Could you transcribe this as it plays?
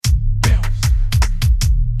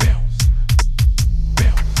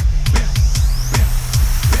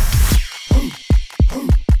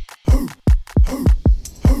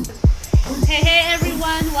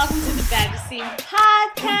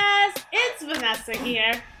Vanessa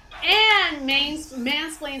here. And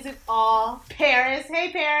mansplains it all. Paris.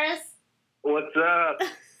 Hey, Paris. What's up?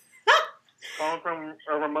 Calling from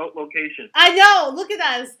a remote location. I know. Look at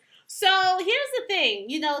us. So here's the thing.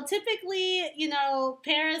 Typically,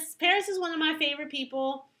 Paris is one of my favorite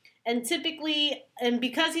people. And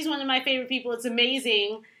because he's one of my favorite people, it's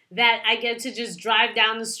amazing that I get to just drive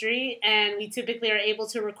down the street and we typically are able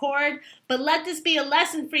to record. But let this be a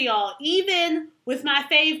lesson for y'all. Even with my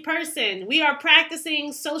fave person, we are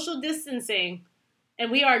practicing social distancing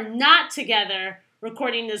and we are not together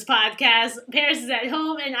recording this podcast. Paris is at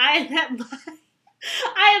home and I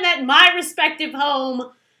am at my respective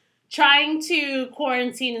home trying to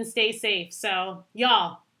quarantine and stay safe. So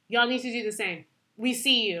y'all need to do the same. We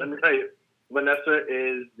see you. Let me tell you, Vanessa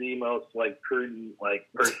is the most prudent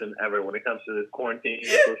person ever when it comes to this quarantine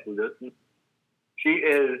and social distance. She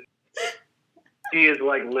is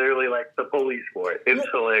literally the police for it. It's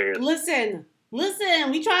hilarious. Listen,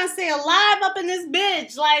 we trying to stay alive up in this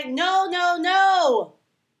bitch. No.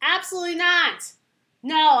 Absolutely not.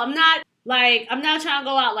 No, I'm not trying to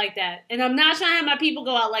go out like that. And I'm not trying to have my people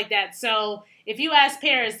go out like that. So if you ask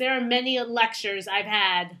Paris, there are many lectures I've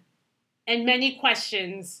had and many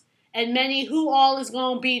questions and many who all is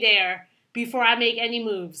going to be there before I make any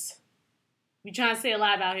moves. We trying to stay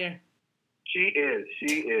alive out here. She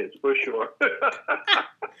is, for sure.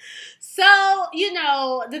 So,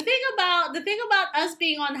 the thing about us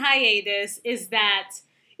being on hiatus is that,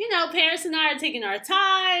 Paris and I are taking our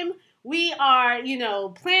time. We are,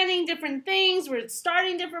 planning different things. We're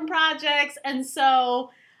starting different projects. And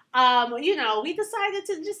so, we decided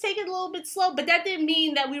to just take it a little bit slow, but that didn't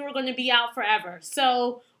mean that we were going to be out forever.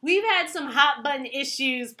 So we've had some hot button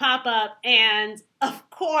issues pop up, and of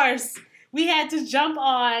course, we had to jump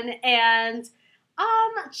on and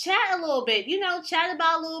chat a little bit. Chat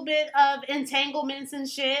about a little bit of entanglements and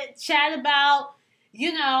shit. Chat about,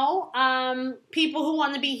 people who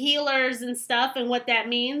want to be healers and stuff and what that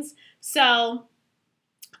means. So,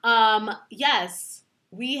 yes,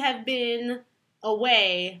 we have been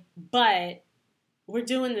away, but we're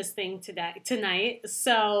doing this thing tonight.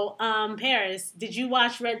 So, Paris, did you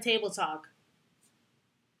watch Red Table Talk?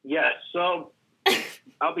 Yes. So,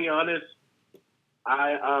 I'll be honest.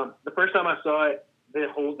 The first time I saw it, the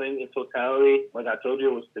whole thing in totality, like I told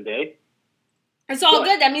you, it was today. It's all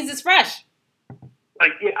good. That means it's fresh.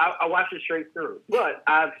 I watched it straight through, but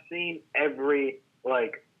I've seen every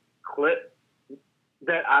clip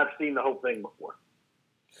that I've seen the whole thing before.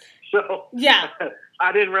 So yeah,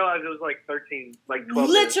 I didn't realize it was 13, 12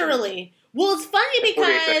 literally. Minutes. Well, it's funny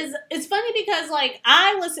because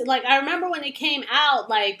I remember when it came out,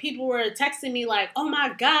 people were texting me oh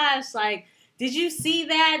my gosh, did you see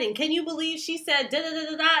that? And can you believe she said da da da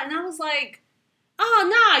da da? And I was like, oh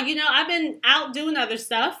nah, I've been out doing other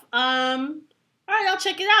stuff. All right, I'll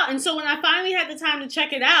check it out. And so when I finally had the time to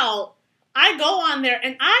check it out, I go on there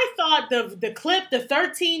and I thought the clip, the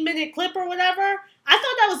 13-minute clip or whatever, I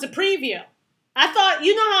thought that was the preview. I thought,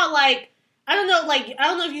 how I don't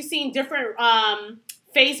know if you've seen different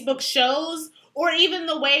Facebook shows or even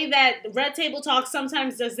the way that Red Table Talk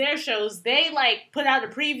sometimes does their shows. They put out a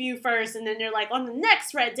preview first and then they're on the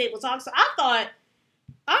next Red Table Talk. So I thought,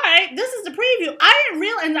 all right, this is the preview. I didn't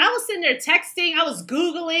realize, and I was sitting there texting, I was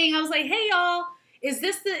Googling, I was like, hey y'all, is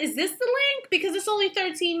this the link? Because it's only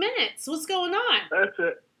 13 minutes. What's going on? That's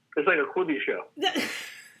it. It's like a Quibi show.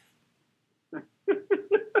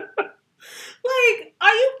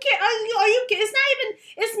 Are you kidding?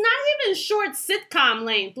 It's not even short sitcom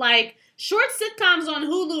length. Short sitcoms on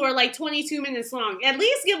Hulu are 22 minutes long. At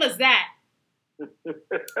least give us that.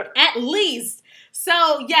 At least.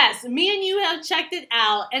 So, yes, me and you have checked it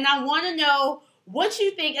out, and I want to know what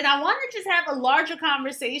you think, and I want to just have a larger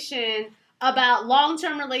conversation about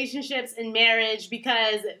long-term relationships and marriage,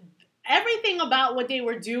 because everything about what they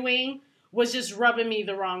were doing was just rubbing me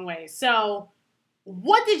the wrong way. So,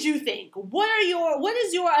 what did you think? What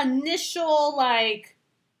is your initial,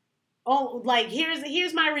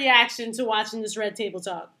 here's my reaction to watching this Red Table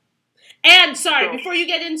Talk. And, before you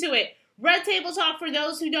get into it, Red Table Talk, for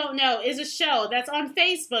those who don't know, is a show that's on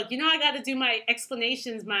Facebook. I got to do my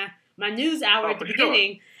explanations, my news hour at the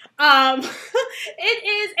beginning. Sure. It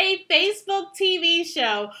is a Facebook TV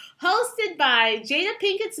show hosted by Jada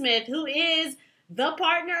Pinkett Smith, who is the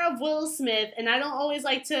partner of Will Smith. And I don't always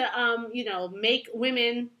like to, make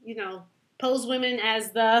women, pose women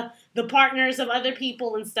as the partners of other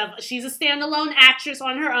people and stuff. She's a standalone actress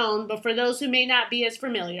on her own, but for those who may not be as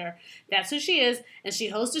familiar, that's who she is. And she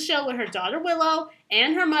hosts a show with her daughter Willow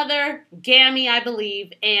and her mother, Gammy, I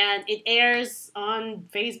believe. And it airs on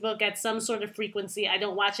Facebook at some sort of frequency. I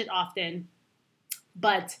don't watch it often.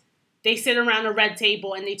 But they sit around a red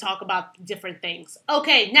table and they talk about different things.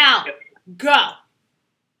 Okay, now, go.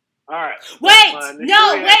 All right. Wait.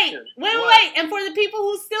 And for the people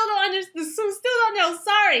who still don't understand, who still don't know,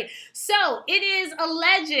 sorry. So, it is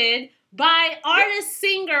alleged by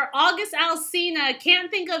artist-singer August Alsina. Can't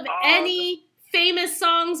think of any famous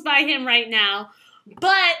songs by him right now.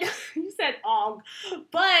 But, you said Og.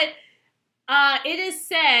 But, it is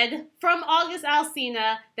said from August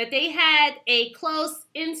Alsina that they had a close,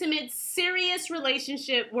 intimate, serious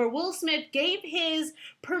relationship where Will Smith gave his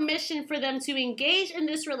permission for them to engage in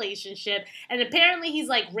this relationship. And apparently he's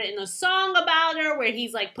like written a song about her where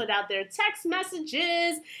he's like put out their text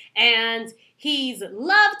messages and he's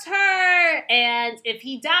loved her. And if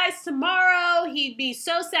he dies tomorrow, he'd be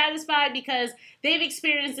so satisfied because they've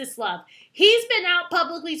experienced this love. He's been out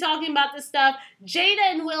publicly talking about this stuff.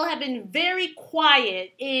 Jada and Will have been very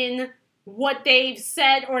quiet in what they've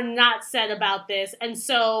said or not said about this. And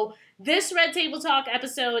so this Red Table Talk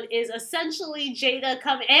episode is essentially Jada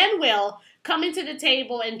and Will coming to the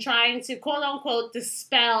table and trying to, quote unquote,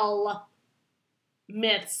 dispel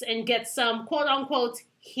myths and get some, quote unquote,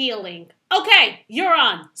 healing. Okay, you're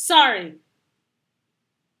on. Sorry.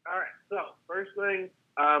 All right. So first thing,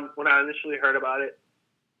 when I initially heard about it,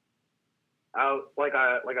 like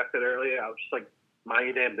I said earlier, I was just like, mind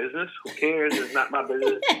your damn business. Who cares? It's not my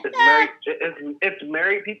business. It's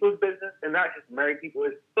married people's business, and not just married people.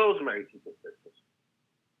 It's those married people's business.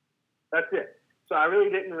 That's it. So I really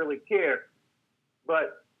didn't really care.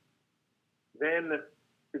 But then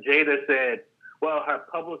Jada said, well, her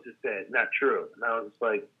publicist said, not true. And I was just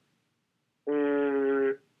like,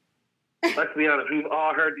 let's be honest. We've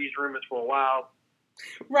all heard these rumors for a while.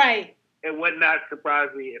 Right. It would not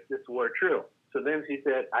surprise me if this were true. So then she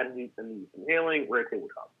said, I need some healing. Red Table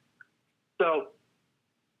Talk. So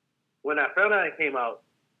when I found out it came out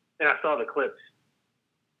and I saw the clips,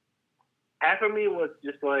 half of me was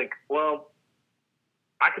just like, well,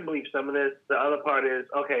 I can believe some of this. The other part is,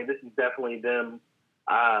 okay, this is definitely them.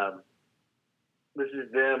 This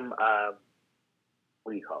is them.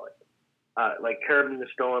 What do you call it? Like curbing the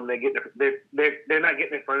storm. They're not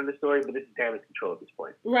getting in front of the story, but this is damage control at this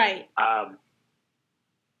point. Right.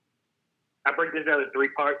 I break this down in 3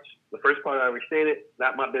 parts. The first part I already stated,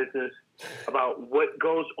 not my business, about what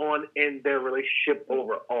goes on in their relationship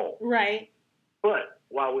overall. Right. But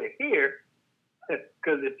while we're here,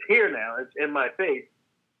 because it's here now, it's in my face,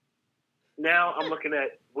 now I'm looking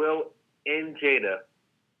at Will and Jada,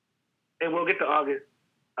 and we'll get to August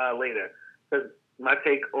later, because my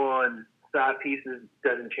take on side pieces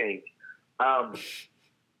doesn't change. But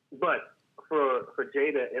for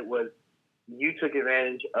Jada, it was, you took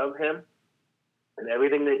advantage of him, and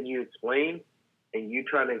everything that you explained, and you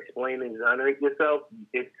trying to explain and exonerate yourself,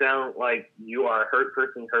 it sounds like you are a hurt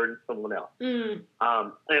person hurting someone else. And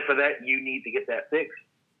for that, you need to get that fixed.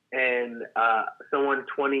 And someone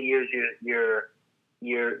 20 years your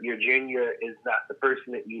junior is not the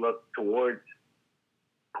person that you look towards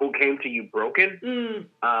who came to you broken.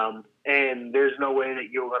 And there's no way that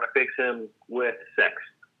you're going to fix him with sex.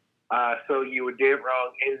 So you were dead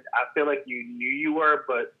wrong. And I feel like you knew you were,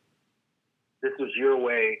 but this was your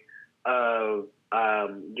way of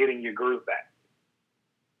getting your groove back.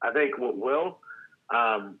 I think what Will,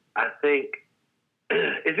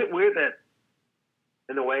 is it weird that,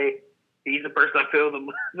 in a way, he's the person I feel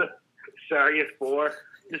the sorriest for,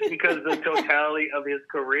 just because of the totality of his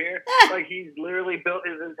career? Like, he's literally built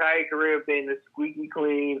his entire career of being this squeaky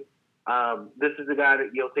clean. This is the guy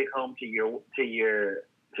that you'll take home to your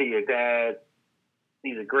dad.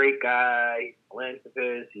 He's a great guy. He's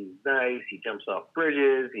philanthropist. He's nice. He jumps off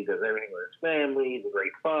bridges. He does everything with his family. He's a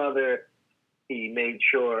great father. He made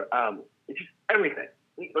sure, it's just everything.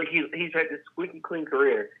 Like, he's had this squeaky clean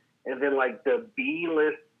career, and then like the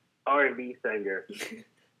B-list R&B singer. Is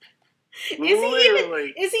he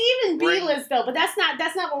even B-list though? But that's not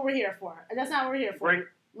what we're here for. That's not what we're here for.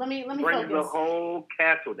 Let me bring focus. The whole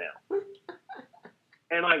castle down.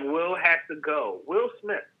 And like, Will has to go. Will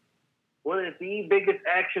Smith, one of the biggest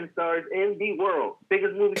action stars in the world,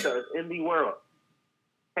 biggest movie stars in the world,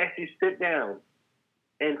 has to sit down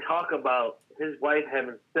and talk about his wife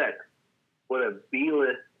having sex with a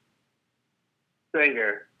B-list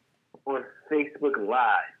singer on Facebook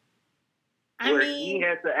Live. Where he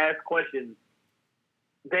has to ask questions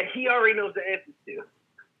that he already knows the answers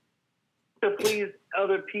to please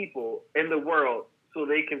other people in the world so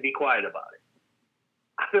they can be quiet about it.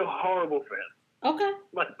 I feel horrible for him. Okay.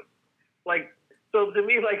 Like, so to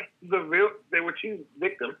me, like, they were two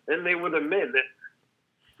victims, and they were the men that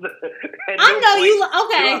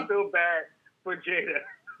I feel bad for Jada.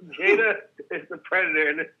 Jada is the predator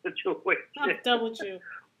in this situation. I'm done with you.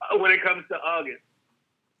 when it comes to August.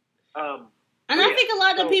 And I think a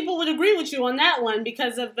lot of people would agree with you on that one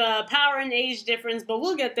because of the power and age difference, but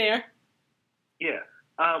we'll get there. Yeah.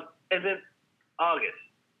 And then August.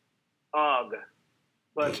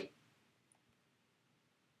 But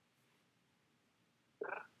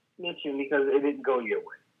mention because it didn't go your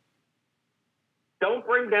way. Don't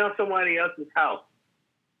bring down somebody else's house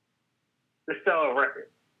to sell a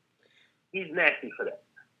record. He's nasty for that.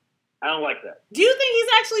 I don't like that. Do you think he's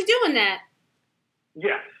actually doing that?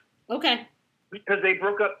 Yes. Okay. Because they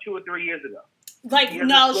broke up 2 or 3 years ago. Like,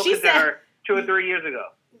 no, she said her 2 or 3 years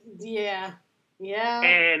ago. Yeah. Yeah.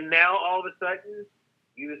 And now all of a sudden,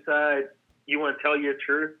 you decide you want to tell your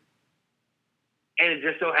truth. And it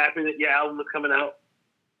just so happened that your album was coming out.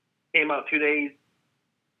 Came out 2 days,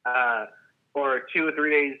 or 2 or 3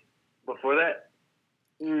 days before that.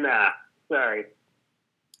 Nah, sorry.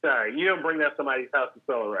 You don't bring down somebody's house to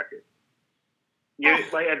sell a record. You're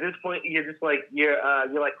like at this point, you're just like you're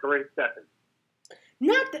like Corinne Steffens.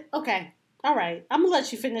 Okay. All right. I'm gonna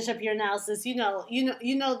let you finish up your analysis. You know the.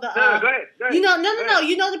 No, go ahead. No.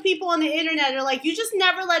 You know the people on the internet are like, you just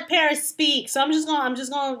never let Paris speak. So I'm just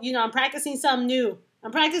gonna. I'm practicing something new.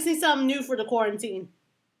 I'm practicing something new for the quarantine.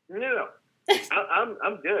 No,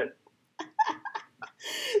 I'm good.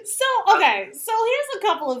 So here's a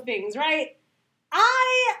couple of things, right?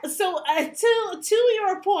 To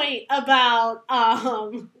your point about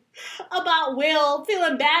Will,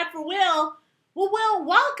 feeling bad for Will. Well, Will,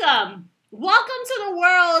 welcome to the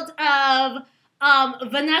world of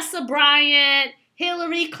Vanessa Bryant,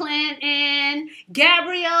 Hillary Clinton,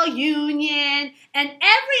 Gabrielle Union, and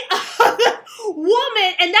every other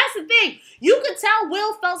woman. And that's the thing. You could tell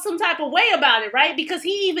Will felt some type of way about it, right? Because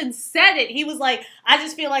he even said it. He was like, I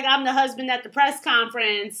just feel like I'm the husband at the press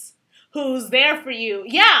conference who's there for you.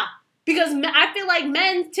 Yeah, because I feel like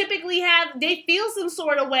men typically they feel some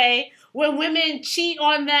sort of way when women cheat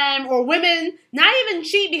on them, or women not even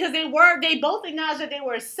cheat because they both acknowledged that they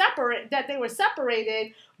were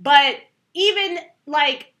separated, but even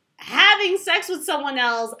like having sex with someone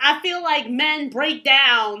else, I feel like men break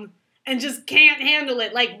down and just can't handle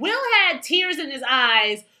it. Like, Will had tears in his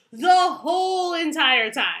eyes the whole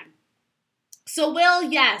entire time. So, Will,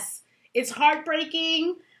 yes, it's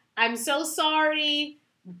heartbreaking. I'm so sorry,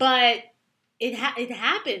 but it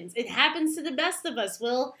happens. It happens to the best of us,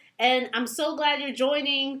 Will. And I'm so glad you're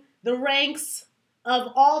joining the ranks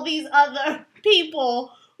of all these other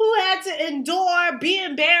people who had to endure, be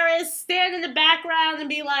embarrassed, stand in the background and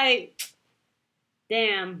be like,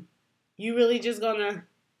 damn, you really just gonna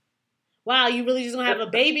have a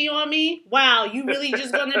baby on me? Wow, you really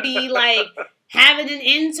just gonna be like having an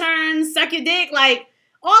intern suck your dick? Like,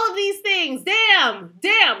 all of these things. Damn.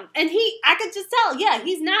 And I could just tell, yeah,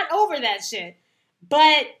 he's not over that shit.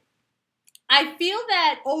 But I feel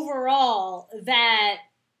that overall that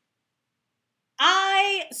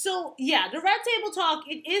the Red Table Talk,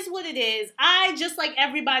 it is what it is. I, just like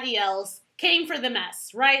everybody else, came for the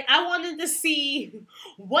mess, right? I wanted to see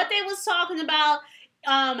what they was talking about,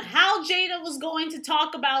 how Jada was going to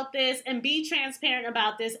talk about this and be transparent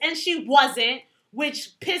about this, and she wasn't,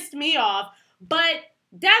 which pissed me off. But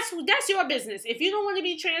that's your business. If you don't want to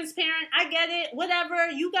be transparent, I get it. Whatever,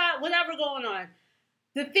 you got whatever going on.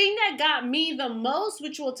 The thing that got me the most,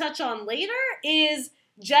 which we'll touch on later, is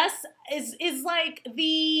like and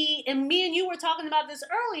me and you were talking about this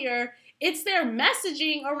earlier, it's their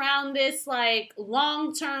messaging around this like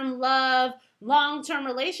long-term love, long-term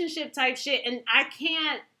relationship type shit, and I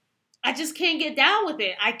just can't get down with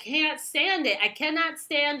it. I can't stand it. I cannot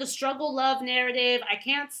stand the struggle love narrative. I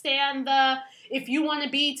can't stand if you want to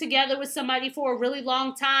be together with somebody for a really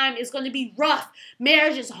long time, it's going to be rough.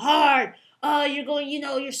 Marriage is hard.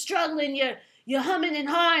 You're struggling. You're humming and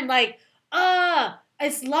hawing like,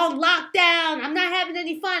 it's long lockdown. I'm not having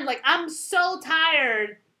any fun. Like, I'm so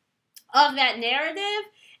tired of that narrative.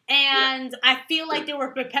 And I feel like they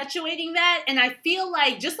were perpetuating that. And I feel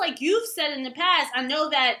like, just like you've said in the past, I know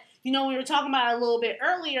that, we were talking about it a little bit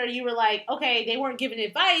earlier, you were like, okay, they weren't giving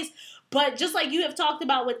advice. But just like you have talked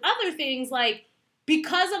about with other things, like,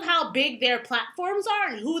 because of how big their platforms are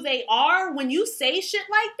and who they are, when you say shit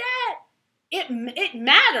like that, it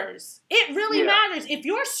matters. It really matters. If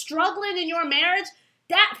you're struggling in your marriage,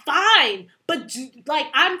 fine. But, like,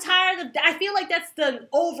 I'm tired of that. I feel like that's the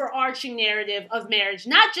overarching narrative of marriage.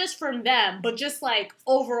 Not just from them, but just, like,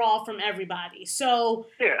 overall from everybody. So...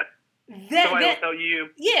 yeah. Somebody will tell you...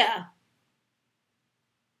 Yeah.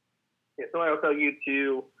 Somebody will tell you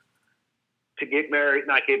to get married,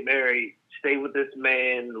 not get married, stay with this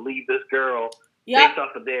man, leave this girl, based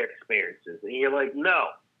off of their experiences. And you're like, no.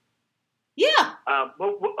 Yeah.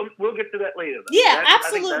 But we'll get to that later. Though. Yeah,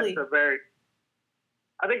 absolutely.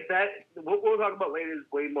 I think that what we'll talk about later is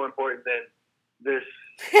way more important than this.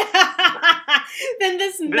 Than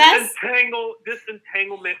this mess. This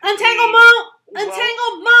entanglement. Entanglement.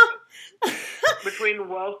 Between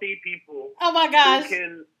wealthy people. Oh my gosh.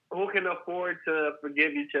 Who can afford to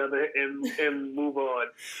forgive each other and move on.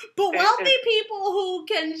 But wealthy people who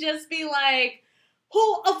can just be like,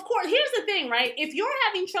 of course, here's the thing, right? If you're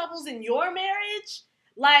having troubles in your marriage,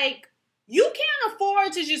 like, you can't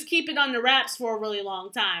afford to just keep it on the wraps for a really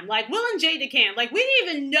long time. Like, Will and Jada can't. Like, we didn't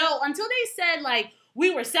even know until they said, like,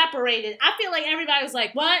 we were separated. I feel like everybody was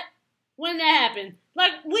like, what? When did that happen?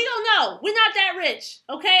 Like, we don't know. We're not that rich,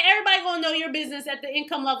 okay? Everybody gonna know your business at the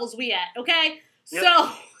income levels we at, okay? Yep.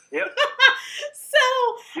 So... Yep.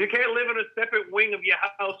 So... You can't live in a separate wing of your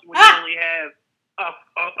house when you only have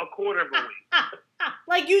a quarter of a wing.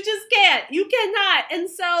 Like, you just can't. You cannot. And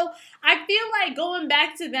so, I feel like going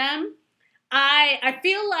back to them... I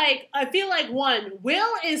feel like one,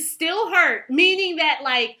 Will is still hurt, meaning that,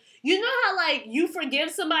 like, you know how, like, you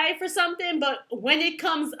forgive somebody for something, but when it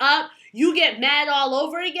comes up, you get mad all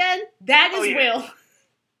over again? That is Will.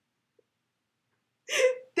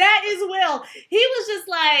 That is Will. He was just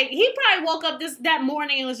like, he probably woke up that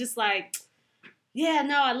morning and was just like, yeah,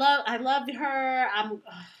 no, I love her.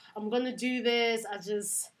 I'm gonna do this.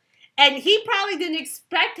 And he probably didn't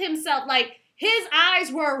expect himself, like, his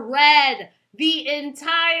eyes were red the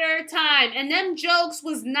entire time. And them jokes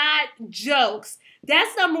was not jokes.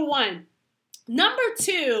 That's number one. Number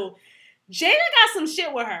two, Jada got some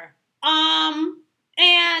shit with her.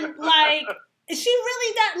 And, like, she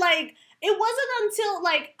really got, like, it wasn't until,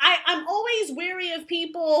 like, I'm always weary of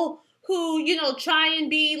people who, you know, try and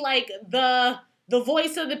be, like, the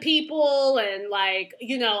voice of the people and, like,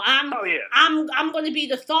 you know, I'm going to be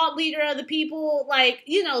the thought leader of the people. Like,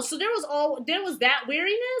 you know, so there was that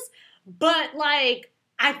weariness. But, like,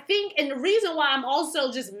 I think, and the reason why I'm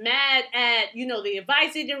also just mad at, you know, the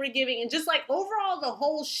advice that they were giving and just, like, overall the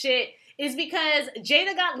whole shit is because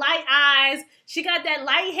Jada got light eyes, she got that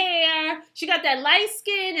light hair, she got that light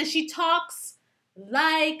skin, and she talks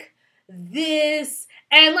like this.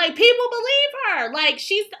 And, like, people believe her. Like,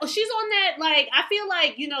 she's on that, like, I feel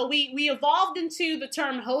like, you know, we evolved into the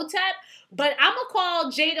term Hotep, but I'm going to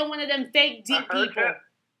call Jada one of them fake deep people.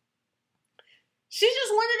 She's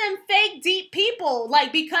just one of them fake deep people,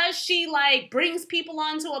 like, because she, like, brings people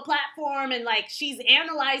onto a platform and, like, she's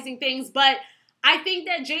analyzing things, but I think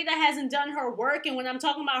that Jada hasn't done her work, and when I'm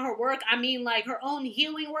talking about her work, I mean, like, her own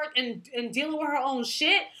healing work and dealing with her own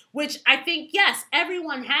shit, which I think, yes,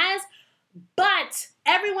 everyone has, but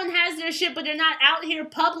everyone has their shit, but they're not out here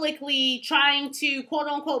publicly trying to,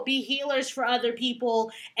 quote-unquote, be healers for other people,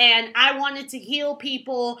 and I wanted to heal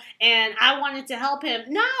people, and I wanted to help him.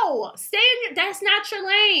 No! That's not your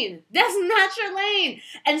lane. That's not your lane.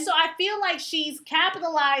 And so I feel like she's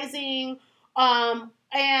capitalizing,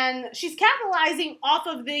 and she's capitalizing off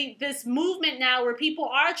of this movement now where people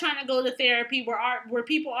are trying to go to therapy, where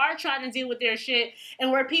people are trying to deal with their shit,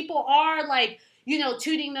 and where people are, like, you know,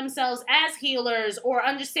 tuning themselves as healers or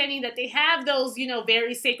understanding that they have those, you know,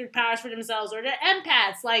 very sacred powers for themselves, or they're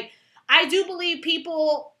empaths. Like, I do believe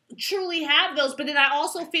people truly have those, but then I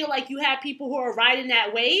also feel like you have people who are riding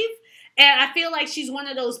that wave, and I feel like she's one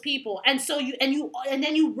of those people. And so then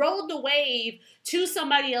you rode the wave to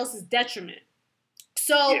somebody else's detriment.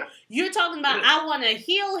 So you're talking about, I want to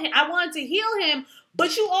heal him. I wanted to heal him,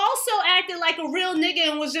 but you also acted like a real nigga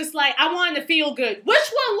and was just like, I wanted to feel good.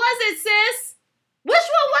 Which one was it, sis? Which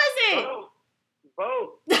one was it?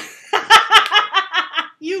 Both.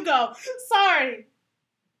 You go. Sorry.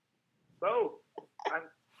 Both. I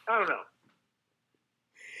don't know.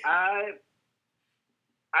 I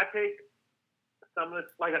take some of the,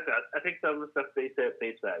 like I said, I think some of the stuff they said at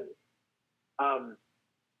face value.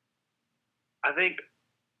 I think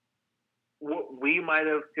what we might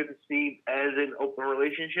have conceived as an open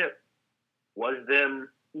relationship was them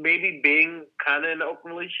maybe being kind of in an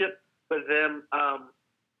open relationship, but them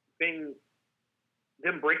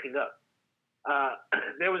breaking up.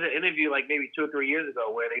 There was an interview like maybe 2 or 3 years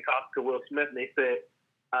ago where they talked to Will Smith and they said,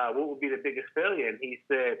 what would be the biggest failure? And he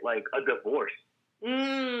said, like, a divorce.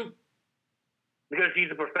 Because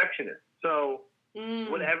he's a perfectionist. So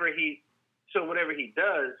whatever he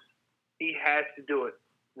does, he has to do it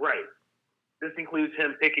right. This includes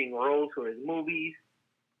him picking roles for his movies.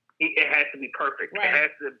 It has to be perfect. Right. It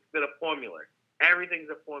has to be a formula.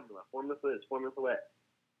 Everything's a formula. Formula for this, formula for that.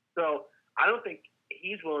 So I don't think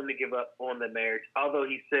he's willing to give up on the marriage, although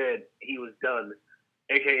he said he was done,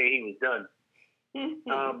 a.k.a. he was done.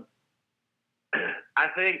 I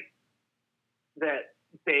think that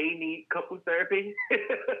they need couples therapy.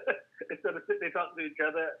 Instead of sitting there talking to each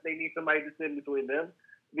other, they need somebody to sit in between them,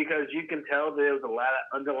 because you can tell there's a lot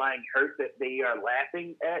of underlying hurt that they are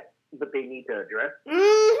laughing at, but they need to address,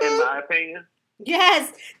 in my opinion.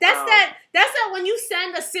 Yes, that's that when you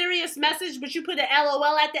send a serious message, but you put an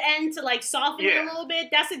LOL at the end to like soften it a little bit.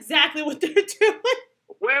 That's exactly what they're doing.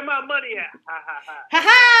 Where my money at? Ha ha ha. Ha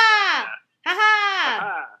ha. Ha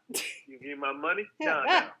ha. You give me my money? No.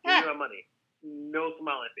 Give me my money. No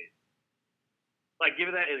smiling face. Like, give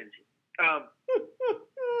it that energy.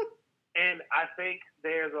 And I think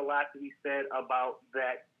there's a lot to be said about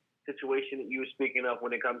that situation that you were speaking of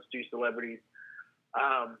when it comes to celebrities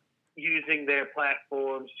using their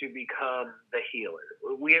platforms to become the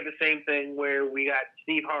healer. We have the same thing where we got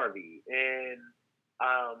Steve Harvey,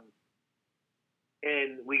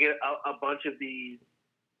 and we get a bunch of these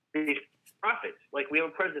prophets. Like, we have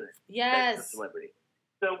a president. Yes. That's a celebrity.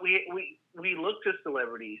 So we look to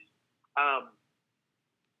celebrities,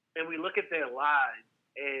 and we look at their lives,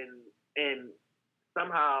 and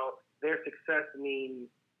somehow their success means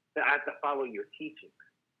that I have to follow your teachings,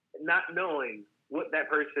 not knowing what that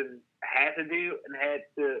person had to do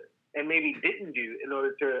and maybe didn't do in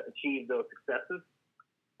order to achieve those successes.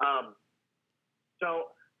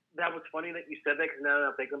 So that was funny that you said that, because now that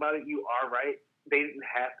I'm thinking about it, you are right. They didn't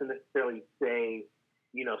have to necessarily say,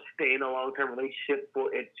 stay in a long-term relationship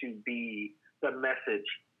for it to be the message.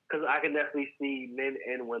 Because I can definitely see men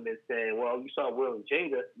and women saying, well, you saw Will and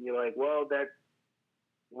Jada. And you're like, well, that's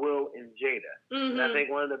Will and Jada. Mm-hmm. And I think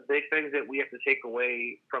one of the big things that we have to take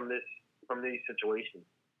away from these situations,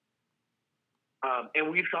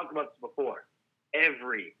 and we've talked about this before,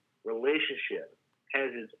 every relationship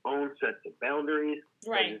has its own sets of boundaries,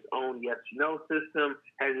 has its own yes-no system,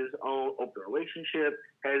 has its own open relationship,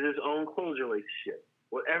 has its own closed relationship.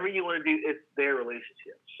 Whatever you want to do, it's their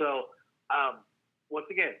relationship. So, once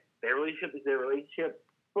again, their relationship is their relationship,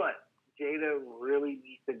 but Jada really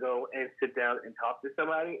needs to go and sit down and talk to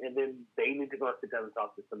somebody, and then they need to go and sit down and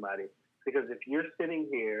talk to somebody. Because if you're sitting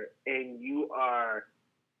here and you are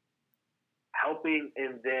helping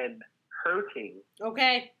and then hurting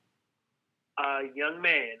a young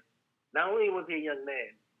man, not only was he a young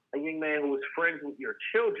man who was friends with your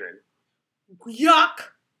children.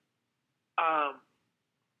 Yuck!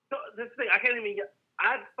 So this thing, I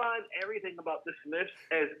find everything about the Smiths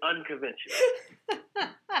as unconventional.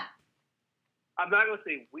 I'm not going to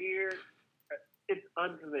say weird. It's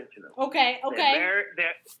unconventional. Okay.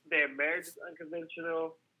 Their marriage is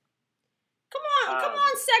unconventional. Come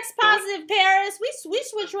on, sex positive Paris. We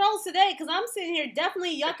switch roles today, because I'm sitting here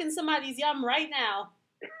definitely yucking somebody's yum right now.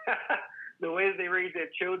 The way that they raise their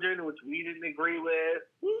children, which we didn't agree with,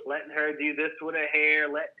 letting her do this with her hair,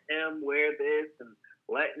 letting him wear this, and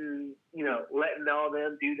letting all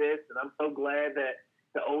them do this, and I'm so glad that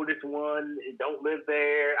the oldest one don't live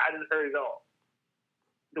there. I just heard it all.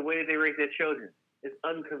 The way that they raise their children is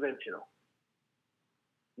unconventional.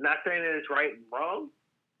 Not saying that it's right and wrong,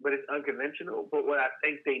 but it's unconventional. But what I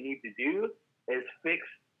think they need to do is fix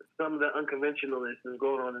some of the unconventionalness that's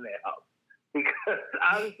going on in their house. Because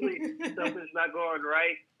obviously something's not going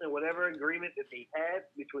right, and whatever agreement that they had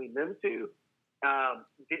between them two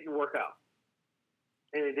didn't work out.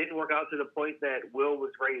 And it didn't work out to the point that Will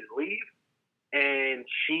was ready to leave, and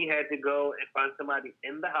she had to go and find somebody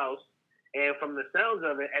in the house. And from the sounds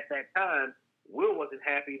of it, at that time, Will wasn't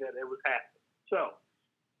happy that it was happening. So,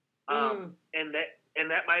 and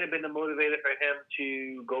that might have been the motivator for him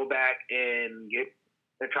to go back and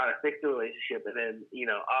try to fix the relationship. And then,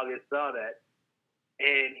 August saw that,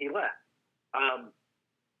 and he left.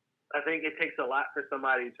 I think it takes a lot for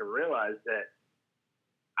somebody to realize that.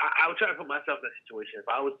 I would try to put myself in that situation. If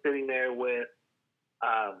I was sitting there with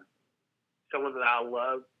someone that I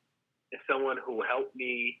love, and someone who helped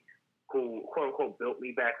me, who quote unquote built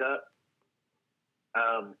me back up,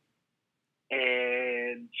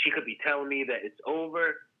 and she could be telling me that it's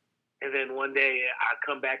over, and then one day I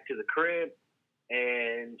come back to the crib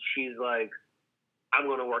and she's like, I'm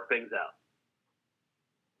going to work things out.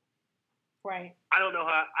 Right. I don't know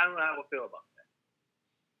how I feel about that.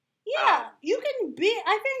 Yeah, you can be,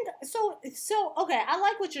 I think, so, okay, I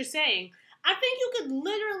like what you're saying. I think you could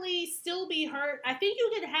literally still be hurt. I think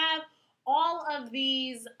you could have all of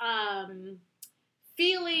these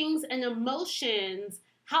feelings and emotions.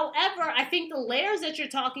 However, I think the layers that you're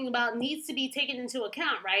talking about needs to be taken into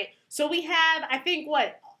account, right? So we have, I think,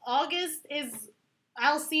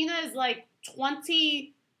 Alcina is like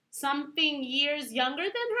 20-something years younger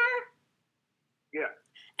than her? Yeah.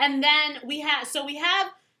 And then we have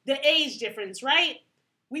the age difference, right?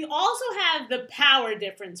 We also have the power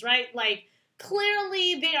difference, right? Like,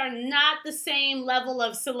 Clearly, they are not the same level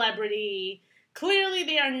of celebrity. Clearly,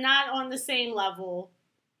 they are not on the same level.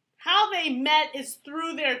 How they met is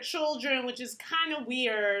through their children, which is kind of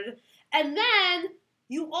weird. And then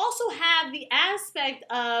you also have the aspect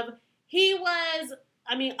of he was,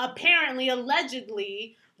 I mean, apparently,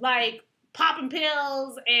 allegedly, like popping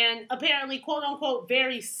pills and apparently, quote unquote,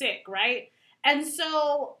 very sick, right? And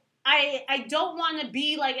so I don't want to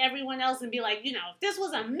be like everyone else and be like, you know, if this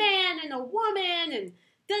was a man and a woman and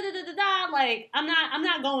da da da da da, like I'm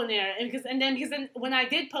not going there. And because then when I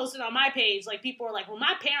did post it on my page, like people were like, well,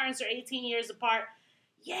 my parents are 18 years apart.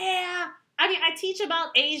 Yeah. I mean, I teach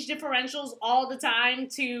about age differentials all the time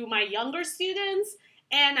to my younger students,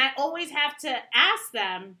 and I always have to ask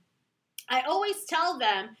them, I always tell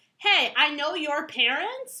them, hey, I know your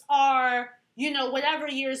parents are, you know, whatever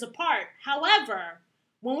years apart. However,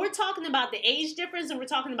 when we're talking about the age difference and we're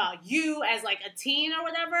talking about you as like a teen or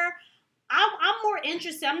whatever, I'm more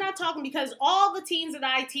interested. I'm not talking because all the teens that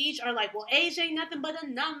I teach are like, well, age ain't nothing but a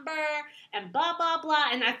number and blah, blah, blah.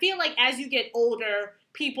 And I feel like as you get older,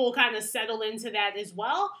 people kind of settle into that as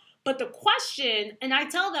well. But the question, and I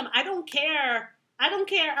tell them, I don't care.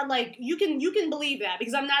 Like, you can believe that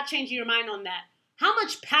because I'm not changing your mind on that. How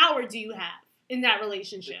much power do you have in that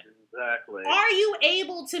relationship? Exactly. Are you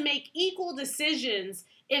able to make equal decisions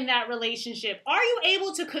in that relationship? Are you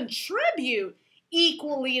able to contribute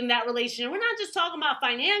equally in that relationship? We're not just talking about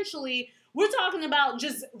financially. We're talking about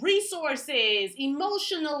just resources,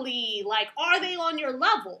 emotionally. Like, are they on your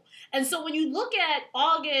level? And so when you look at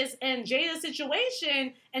August and Jada's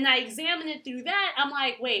situation, and I examine it through that, I'm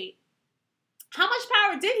like, wait, how much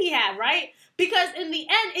power did he have, right? Because in the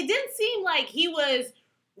end, it didn't seem like he was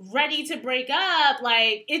ready to break up.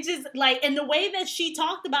 Like, it just, like, in the way that she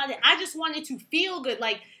talked about it, I just wanted to feel good.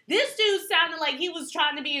 Like, this dude sounded like he was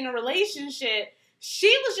trying to be in a relationship.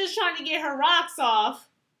 She was just trying to get her rocks off.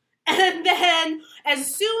 And then,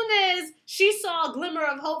 as soon as she saw a glimmer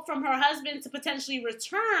of hope from her husband to potentially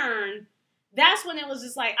return, that's when it was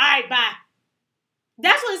just like, all right, bye.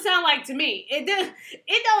 That's what it sounded like to me. It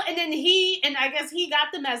don't, and then I guess he got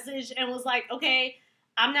the message and was like, okay,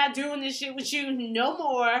 I'm not doing this shit with you no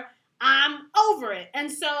more. I'm over it.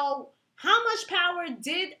 And so, how much power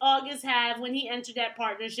did August have when he entered that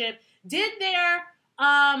partnership? Did their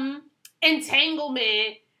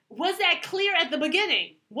entanglement, was that clear at the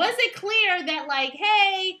beginning? Was it clear that, like,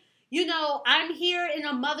 hey, you know, I'm here in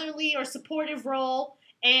a motherly or supportive role,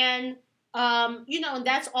 and you know, and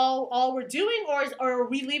that's all we're doing, or are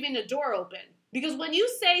we leaving the door open? Because when you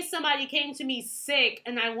say somebody came to me sick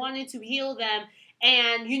and I wanted to heal them,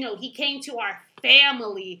 and you know, he came to our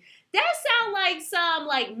family, that sound like some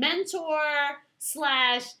like mentor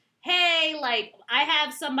slash, hey, like I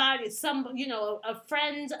have you know, a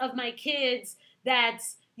friend of my kids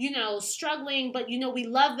that's, you know, struggling, but you know, we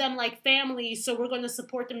love them like family, so we're going to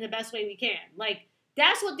support them the best way we can. Like,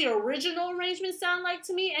 that's what the original arrangement sound like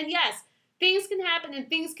to me. And yes, things can happen and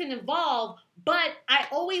things can evolve, but I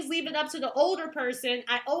always leave it up to the older person.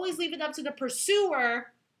 I always leave it up to the pursuer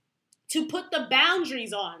to put the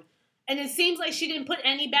boundaries on. And it seems like she didn't put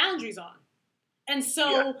any boundaries on. And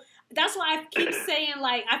so that's why I keep saying,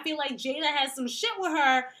 like, I feel like Jada has some shit with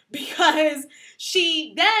her because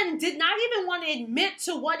she then did not even want to admit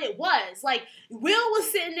to what it was. Like, Will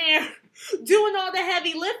was sitting there doing all the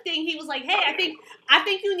heavy lifting. He was like, hey, I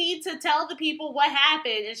think you need to tell the people what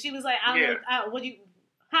happened. And she was like, I don't know, what do you,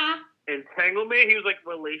 huh? Entanglement? He was like,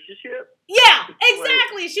 relationship? Yeah,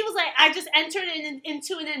 exactly. She was like, I just entered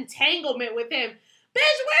into an entanglement with him.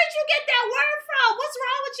 Bitch, where'd you get that word from? What's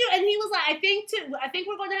wrong with you? And he was like, I think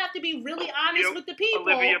we're going to have to be really honest with the people.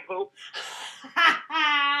 Olivia Pope.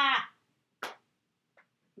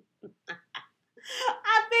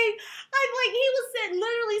 I think, like he was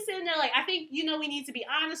literally sitting there like, I think, you know, we need to be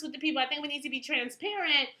honest with the people. I think we need to be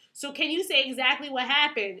transparent. So can you say exactly what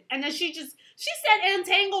happened? And then she said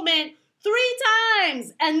entanglement 3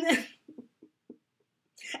 times.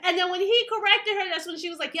 And then when he corrected her, that's when she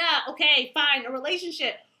was like, yeah, okay, fine, a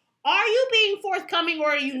relationship. Are you being forthcoming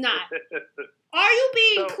or are you not? Are you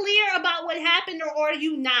being clear about what happened or are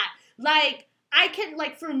you not? Like, I can,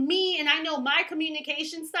 like, for me, and I know my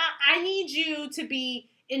communication style, I need you to be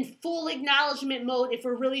in full acknowledgement mode if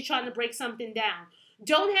we're really trying to break something down.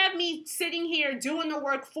 Don't have me sitting here doing the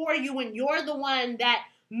work for you when you're the one that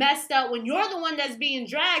messed up, when you're the one that's being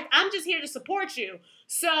dragged. I'm just here to support you.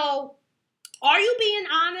 So, are you being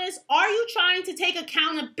honest? Are you trying to take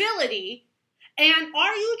accountability? And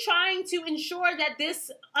are you trying to ensure that this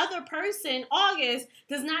other person, August,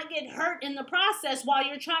 does not get hurt in the process while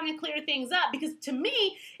you're trying to clear things up? Because to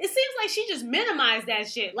me, it seems like she just minimized that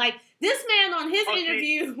shit. Like, this man on his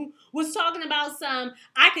interview was talking about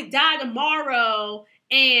I could die tomorrow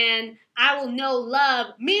and I will know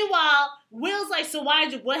love. Meanwhile, Will's like, so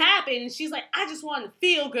what happened? And she's like, I just wanted to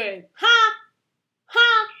feel good. Huh?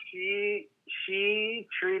 She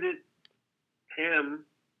treated him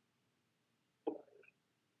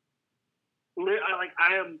like,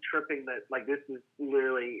 I am tripping that, like, this is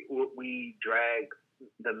literally what we drag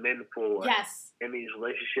the men for in these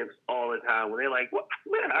relationships all the time. When they're like, what?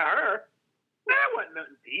 That wasn't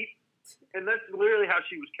nothing deep. And that's literally how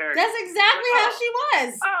she was carried. That's exactly how she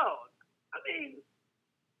was. Oh, I mean,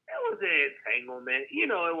 it was an entanglement. You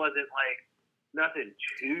know, it wasn't like nothing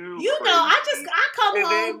too crazy. I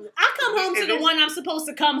come home to the one I'm supposed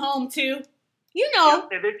to come home to. You know.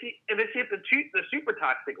 And then she hit the super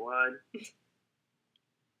toxic line.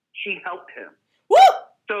 She helped him. Woo!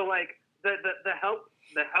 So, like, the help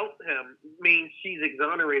him means she's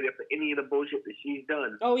exonerated for any of the bullshit that she's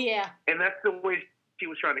done. Oh yeah. And that's the way she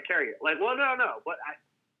was trying to carry it. Like, well, no,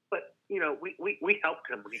 but you know, we helped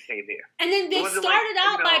him when he came here. And then they started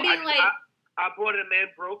out by being like, I brought a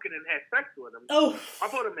man broken and had sex with him. Oh. I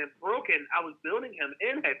brought a man broken. I was building him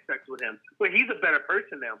and had sex with him. But he's a better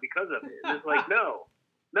person now because of it. And it's like, no,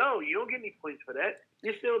 you don't get any points for that.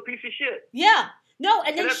 You're still a piece of shit. Yeah. No,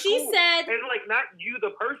 and then she said... And, like, not you,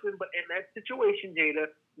 the person, but in that situation, Jada,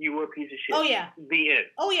 you were a piece of shit. Oh, yeah. The end.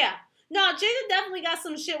 Oh, yeah. No, Jada definitely got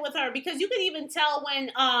some shit with her because you could even tell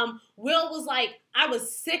when Will was like, I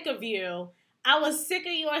was sick of you. I was sick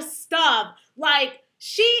of your stuff. Like,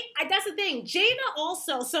 that's the thing. Jada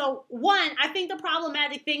also, so one, I think the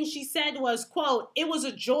problematic thing she said was, quote, it was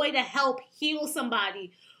a joy to help heal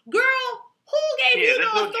somebody. Girl, who gave you the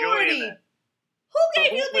authority? Who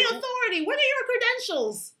gave you the authority? What are your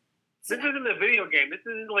credentials? This isn't a video game. This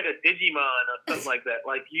isn't like a Digimon or something like that.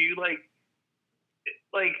 Like, you, like,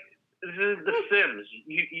 this is The Sims.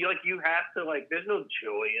 You have to, like, there's no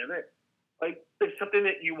joy in it. Like, there's something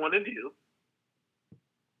that you want to do.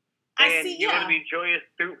 And you want to be joyous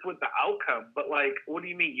with the outcome. But, like, what do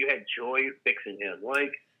you mean you had joy fixing him?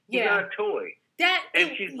 Like, he's not a toy.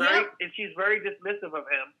 She's very dismissive of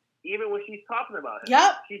him, even when she's talking about him.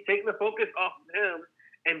 Yep. She's taking the focus off of him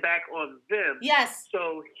and back on them. Yes.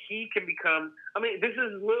 So he can become, I mean, this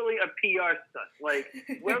is literally a PR stunt. Like,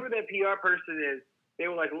 whoever that PR person is, they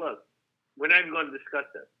were like, look, we're not even going to discuss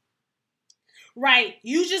this. Right.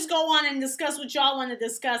 You just go on and discuss what y'all want to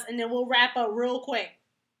discuss, and then we'll wrap up real quick.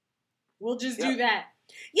 We'll just do that.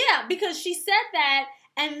 Yeah, because she said that,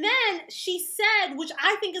 and then she said, which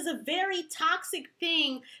I think is a very toxic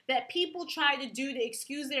thing that people try to do to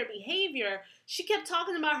excuse their behavior, she kept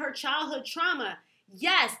talking about her childhood trauma.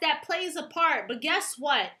 Yes, that plays a part, but guess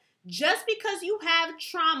what? Just because you have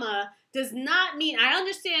trauma does not mean, I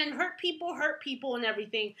understand hurt people and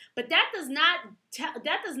everything, but that does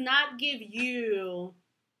not give you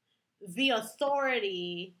the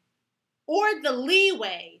authority or the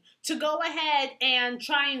leeway to go ahead and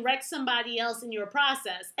try and wreck somebody else in your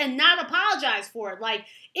process and not apologize for it. Like,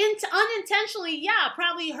 unintentionally,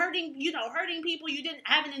 probably hurting people you didn't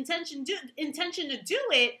have an intention to do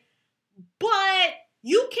it, but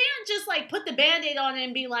you can't just, like, put the Band-Aid on it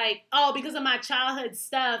and be like, oh, because of my childhood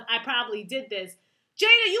stuff, I probably did this.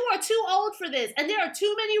 Jada, you are too old for this. And there are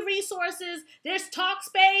too many resources. There's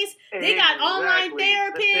Talkspace. They got online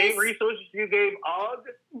therapists. The same resources you gave Og,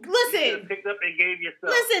 listen, you picked up and gave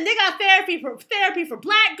yourself. Listen, they got therapy for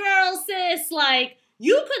black girls, sis. Like,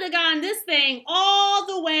 you could have gotten this thing all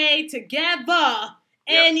the way together.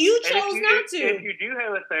 And you chose not to. If you do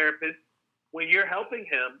have a therapist, when you're helping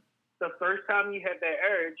him, the first time you had that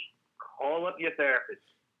urge, call up your therapist.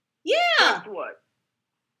 Yeah. Guess what?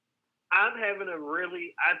 I'm having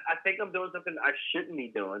I think I'm doing something I shouldn't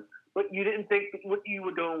be doing, but you didn't think what you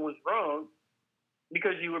were doing was wrong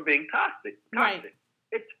because you were being toxic. Right.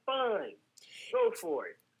 It's fine. Go for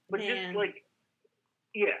it. But just like,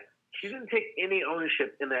 she didn't take any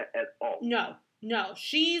ownership in that at all. No.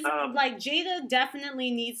 She's like, Jada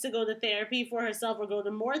definitely needs to go to therapy for herself or go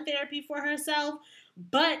to more therapy for herself.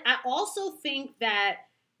 But I also think that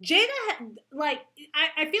Jada, like,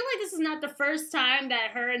 I feel like this is not the first time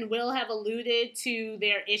that her and Will have alluded to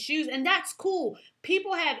their issues, and that's cool.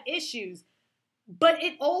 People have issues, but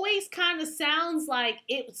it always kind of sounds like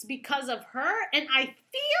it's because of her, and I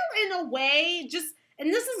feel in a way,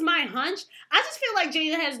 and this is my hunch, I just feel like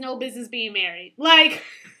Jada has no business being married. Like,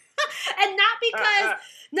 and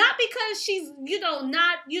Not because she's,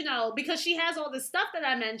 because she has all this stuff that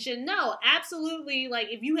I mentioned. No, absolutely. Like,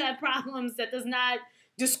 if you have problems, that does not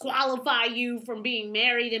disqualify you from being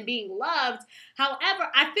married and being loved. However,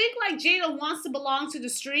 I think like Jada wants to belong to the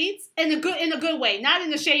streets in a good way, not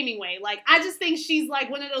in a shaming way. Like, I just think she's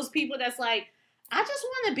like one of those people that's like, I just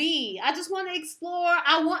want to explore.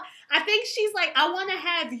 I think she's like, I want to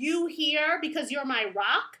have you here because you're my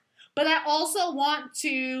rock, but I also want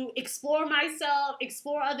to explore myself,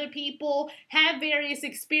 explore other people, have various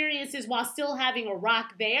experiences while still having a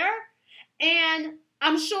rock there. And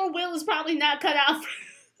I'm sure Will is probably not cut out for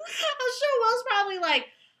I'm sure Will's probably like,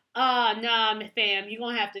 nah, fam, you're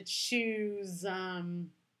going to have to choose, Nah,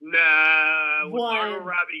 when Margot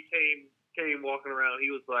Robbie came walking around, he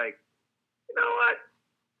was like, you know what?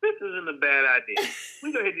 This isn't a bad idea.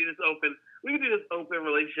 We can do this open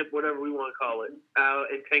relationship, whatever we want to call it,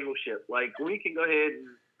 entanglemeship. Like, we can go ahead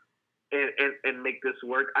and make this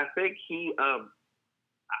work. I think he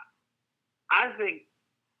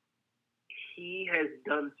has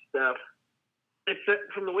done stuff.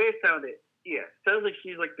 From the way it sounded, yeah, sounds like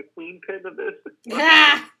she's like the queen pin of this.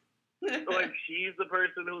 Like, she's the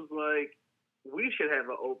person who's like, we should have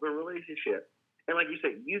an open relationship. And like you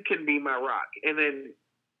said, you can be my rock. And then,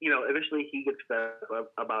 eventually he gets fed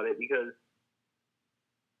up about it because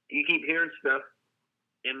you keep hearing stuff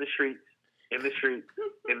in the streets.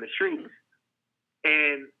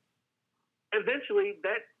 And eventually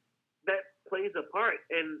that plays a part.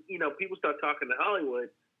 And, people start talking to Hollywood,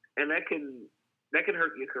 and that can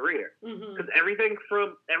hurt your career. Because everything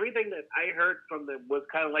that I heard from them was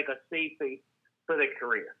kind of like a safe face for their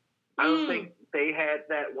career. I don't think they had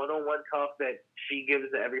that one-on-one talk that she gives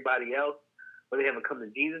to everybody else, where they have a come to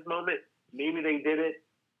Jesus moment. Maybe they did it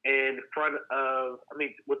in front of,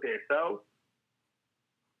 with themselves.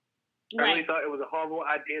 Right. I really thought it was a horrible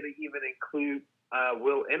idea to even include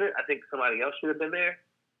Will in it. I think somebody else should have been there.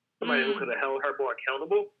 Somebody who could have held her more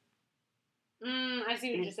accountable. I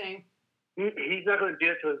see what you're saying. He's not going to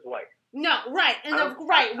do it to his wife. No, right, and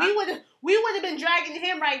right. We would have been dragging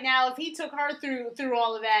him right now if he took her through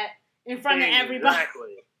all of that in front of everybody.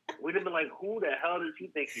 Exactly. We'd have been like, who the hell does he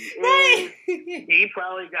think he is? He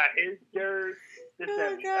probably got his dirt, this,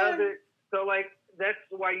 that, and the other. So, like, that's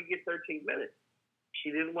why you get 13 minutes.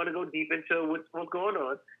 She didn't want to go deep into what's going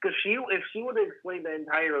on. Because if she would have explained the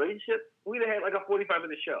entire relationship, we'd have had like a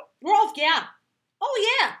 45-minute show. Rolf, yeah.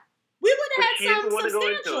 Oh, yeah. We would have had some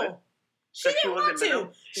substantial. She didn't want to.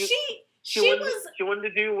 She wanted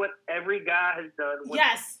to do what every guy has done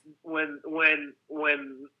when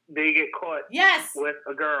they get caught with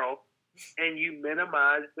a girl, and you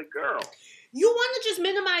minimize the girl. You want to just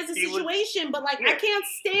minimize the situation, but I can't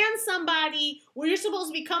stand somebody where you're supposed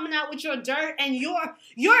to be coming out with your dirt and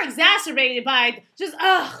you're exacerbated by just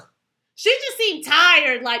She just seemed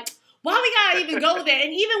tired. Like, why we gotta even go there?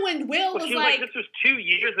 And even when Will was like, this was 2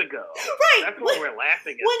 years ago, right? That's why we're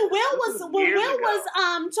laughing at. When Will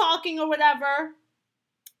was talking or whatever,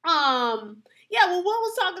 when Will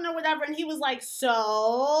was talking or whatever, and he was like,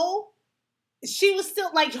 so she was still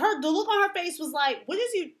like the look on her face was like, what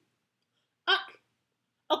is you?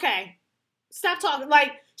 Okay, stop talking.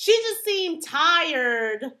 Like, she just seemed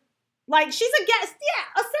tired. Like, she's a guest. Yeah,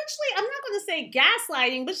 essentially, I'm not going to say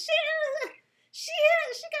gaslighting, but she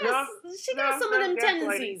got some of them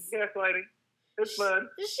tendencies. Gaslighting. It's fun.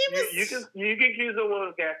 You can accuse a woman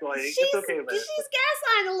of gaslighting. It's okay, man. She's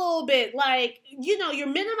gaslighting a little bit. Like, you're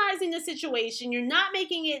minimizing the situation. You're not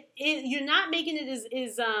making it. You're not making it as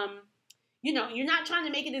you're not trying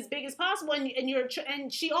to make it as big as possible.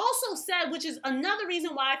 And she also said, which is another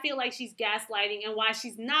reason why I feel like she's gaslighting and why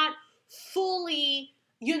she's not fully,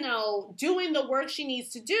 doing the work she needs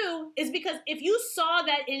to do, is because if you saw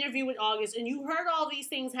that interview with August and you heard all these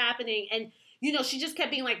things happening and, she just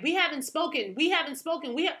kept being like, we haven't spoken.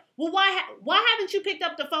 Well, why haven't you picked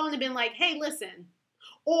up the phone and been like, hey, listen,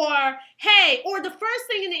 or the first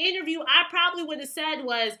thing in the interview I probably would have said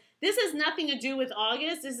was, this has nothing to do with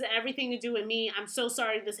August. This is everything to do with me. I'm so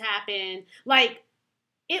sorry this happened. Like,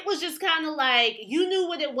 it was just kind of like, you knew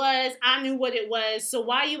what it was. I knew what it was. So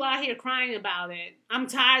why are you out here crying about it? I'm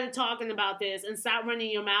tired of talking about this, and stop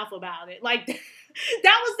running your mouth about it. Like, that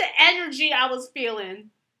was the energy I was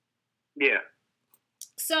feeling. Yeah.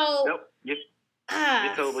 So. Nope. You're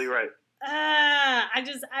totally right.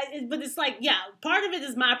 But it's like, yeah, part of it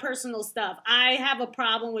is my personal stuff. I have a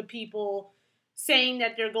problem with people saying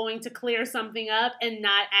that they're going to clear something up and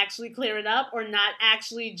not actually clear it up, or not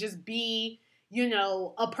actually just be,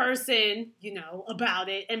 a person, about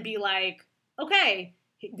it and be like, okay,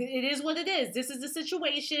 it is what it is. This is the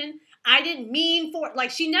situation. I didn't mean for, like,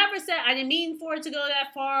 she never said, I didn't mean for it to go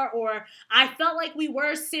that far, or I felt like we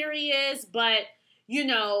were serious, but, you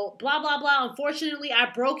know, blah, blah, blah. Unfortunately, I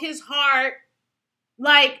broke his heart.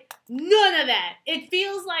 Like, none of that. It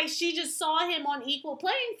feels like she just saw him on equal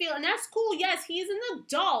playing field, and that's cool. Yes, he's an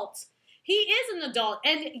adult. He is an adult.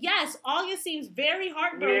 And yes, August seems very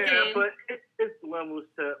heartbroken. Yeah, but it's levels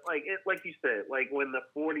to, like, like you said, like when the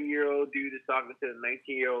 40-year-old dude is talking to the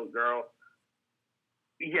 19-year-old girl,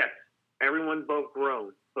 yes, everyone's both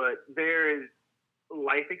grown, but there is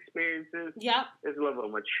life experiences. Yep. There's a level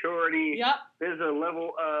of maturity. Yep. There's a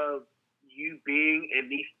level of you being in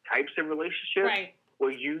these types of relationships, right,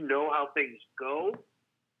 where you know how things go,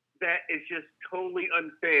 that is just totally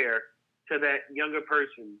unfair to that younger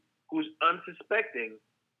person who's unsuspecting,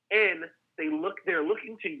 and they're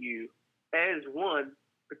looking to you as one,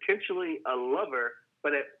 potentially a lover,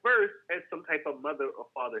 but at first as some type of mother or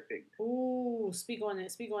father figure. Ooh, speak on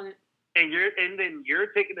it. And then you're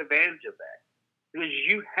taking advantage of that because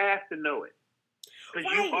you have to know it. Because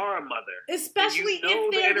right. you are a mother. Especially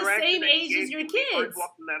if they're the same age as your kids.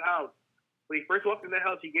 When he first walked in that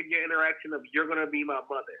house, he gave you an interaction of, you're going to be my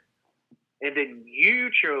mother. And then you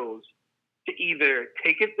chose to either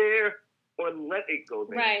take it there or let it go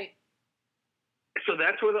there. Right. So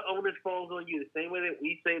that's where the onus falls on you. The same way that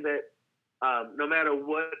we say that no matter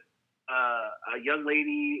what a young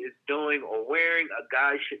lady is doing or wearing, a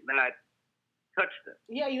guy should not touch them.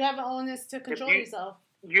 Yeah, you have the onus to control yourself.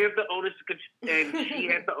 You have the onus and she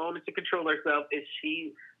has the onus to control herself, and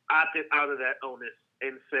she opted out of that onus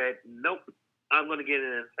and said, nope, I'm going to get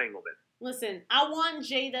an entanglement. Listen, I want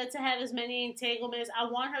Jada to have as many entanglements. I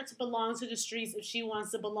want her to belong to the streets if she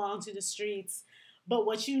wants to belong to the streets. But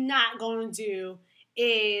what you're not going to do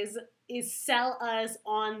is sell us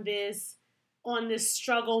on this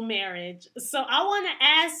struggle marriage. So I want to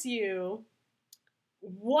ask you,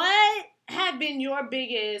 what have been your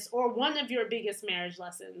biggest or one of your biggest marriage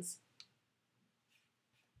lessons?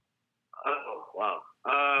 Oh, wow.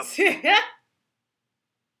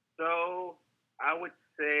 So I would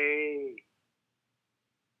say,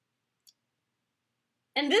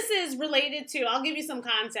 and this is related to, I'll give you some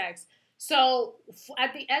context. So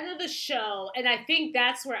at the end of the show, and I think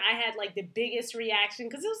that's where I had like the biggest reaction,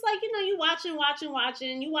 because it was like, you know, you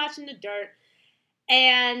watching the dirt.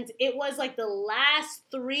 And it was like the last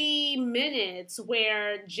 3 minutes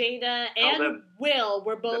where Jada and Will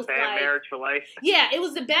were both the bad marriage for life. Yeah, it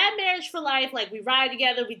was the bad marriage for life. Like, we ride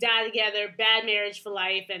together, we die together, bad marriage for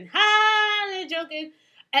life, and they're joking.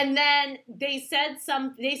 And then they said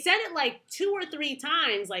it like 2 or 3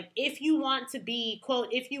 times, like, if you want to be, quote,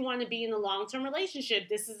 if you want to be in a long-term relationship,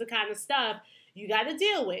 this is the kind of stuff you got to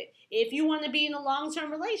deal with. If you want to be in a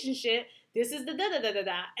long-term relationship, this is the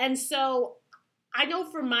da-da-da-da-da. And so I know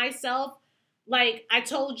for myself, like I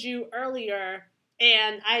told you earlier,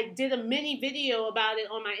 and I did a mini video about it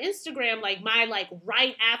on my Instagram, like my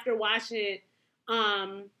right after watching it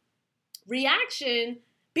reaction,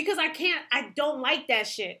 because I don't like that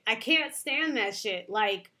shit. I can't stand that shit.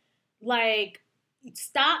 Like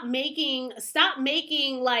stop making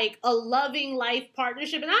like a loving life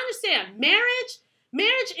partnership. And I understand marriage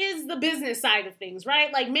is the business side of things,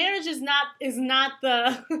 right? Like, marriage is not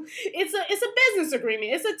the it's a business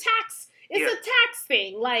agreement. It's a tax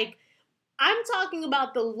thing. Like, I'm talking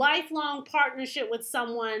about the lifelong partnership with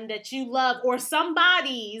someone that you love, or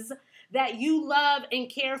somebody's that you love and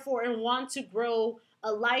care for and want to grow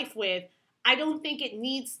a life with. I don't think it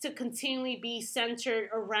needs to continually be centered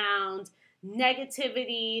around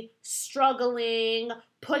negativity, struggling,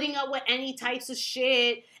 putting up with any types of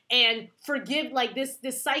shit, and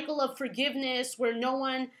this cycle of forgiveness where no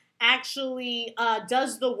one actually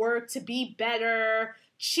does the work to be better,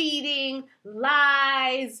 cheating,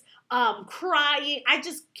 lies, crying. I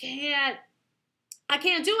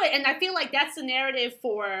can't do it. And I feel like that's the narrative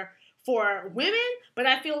for women, but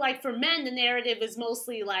I feel like for men, the narrative is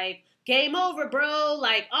mostly like, game over, bro.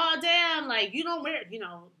 Like, oh, damn, like, you don't wear,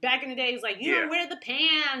 back in the days, like, you don't wear the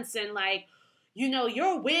pants, and like,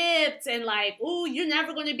 you're whipped, and like, ooh, you're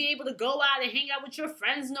never going to be able to go out and hang out with your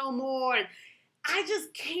friends no more. And I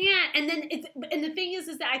just can't. And then and the thing is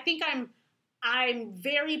that I think I'm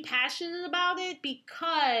very passionate about it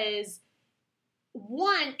because,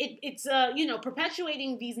 one, it's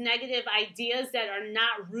perpetuating these negative ideas that are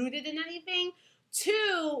not rooted in anything.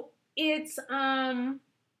 Two, it's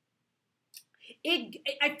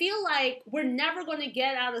I feel like we're never going to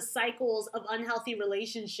get out of cycles of unhealthy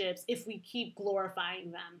relationships if we keep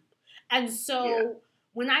glorifying them. And so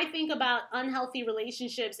when I think about unhealthy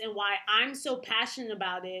relationships and why I'm so passionate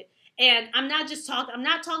about it, and I'm not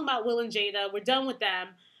talking about Will and Jada, we're done with them.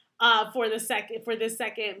 for this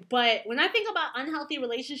second. But when I think about unhealthy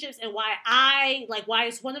relationships and why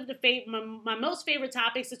it's one of my most favorite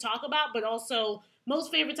topics to talk about, but also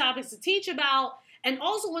most favorite topics to teach about, and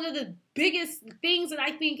also one of the biggest things that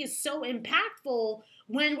I think is so impactful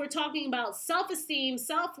when we're talking about self-esteem,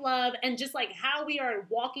 self-love, and just like how we are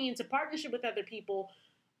walking into partnership with other people.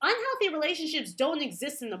 Unhealthy relationships don't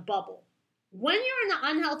exist in a bubble. When you're in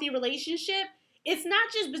an unhealthy relationship, it's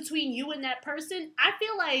not just between you and that person. I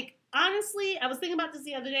feel like, honestly, I was thinking about this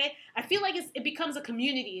the other day. I feel like it becomes a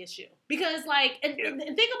community issue. Because, like, and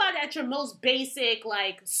think about it at your most basic,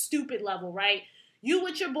 like, stupid level, right? You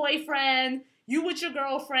with your boyfriend, you with your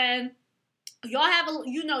girlfriend, y'all have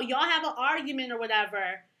an argument or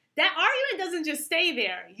whatever. That argument doesn't just stay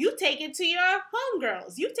there. You take it to your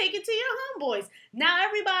homegirls. You take it to your homeboys. Now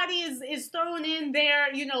everybody is throwing in their,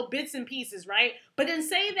 bits and pieces, right? But then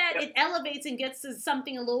say that it elevates and gets to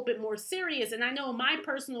something a little bit more serious. And I know my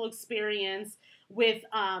personal experience with,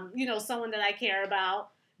 someone that I care about,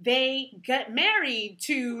 they get married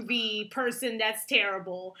to the person that's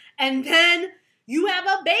terrible. And then you have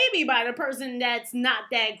a baby by the person that's not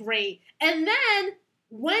that great. And then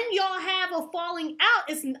when y'all have a falling out,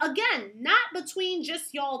 it's, again, not between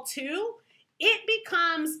just y'all two. It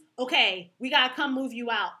becomes, okay, we got to come move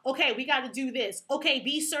you out. Okay, we got to do this. Okay,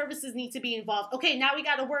 these services need to be involved. Okay, now we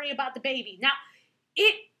got to worry about the baby. Now,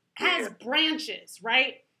 it has branches,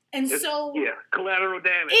 right? And so... Yeah, collateral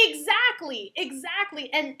damage. Exactly.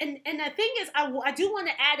 And the thing is, I do want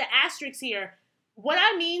to add an asterisk here. What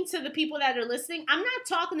I mean to the people that are listening, I'm not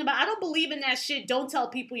talking about, I don't believe in that shit, don't tell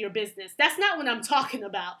people your business. That's not what I'm talking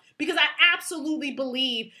about. Because I absolutely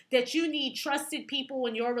believe that you need trusted people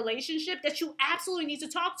in your relationship that you absolutely need to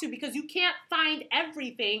talk to, because you can't find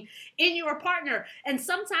everything in your partner. And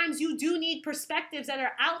sometimes you do need perspectives that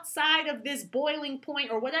are outside of this boiling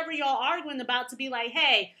point or whatever y'all arguing about, to be like,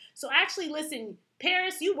 hey, so actually listen,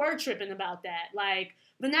 Paris, you were tripping about that. Like,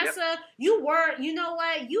 Vanessa, you were, you know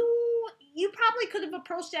what, you probably could have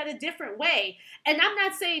approached that a different way. And I'm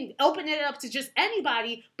not saying open it up to just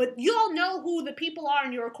anybody, but y'all know who the people are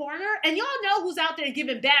in your corner, and y'all know who's out there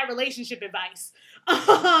giving bad relationship advice.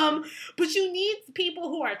 But you need people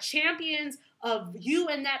who are champions of you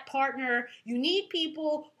and that partner. You need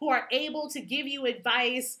people who are able to give you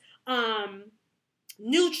advice,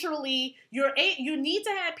 neutrally. You need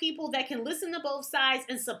to have people that can listen to both sides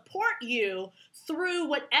and support you through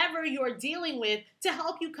whatever you're dealing with to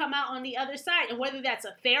help you come out on the other side. And whether that's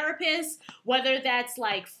a therapist, whether that's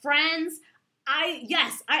like friends, I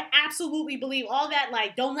absolutely believe all that,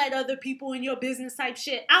 like, don't let other people in your business type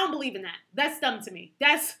shit. I don't believe in that. That's dumb to me.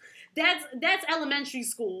 That's elementary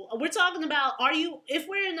school. We're talking about, if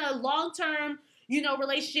we're in a long-term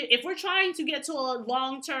relationship, if we're trying to get to a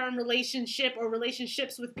long-term relationship or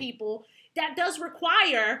relationships with people, that does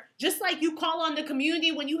require, just like you call on the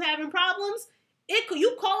community when you having problems,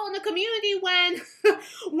 you call on the community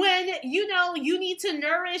when you need to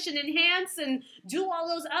nourish and enhance and do all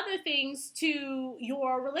those other things to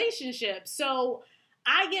your relationship. So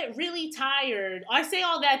I get really tired. I say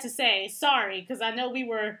all that to say, sorry, because I know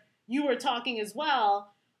you were talking as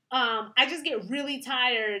well. I just get really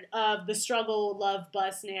tired of the struggle, love,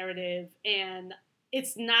 bust narrative, and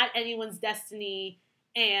it's not anyone's destiny,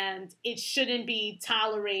 and it shouldn't be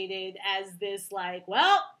tolerated as this, like,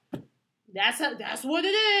 well, that's what it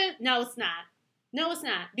is. No, it's not.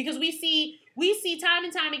 Because we see time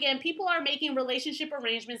and time again, people are making relationship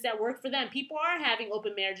arrangements that work for them. People are having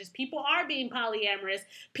open marriages. People are being polyamorous.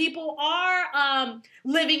 People are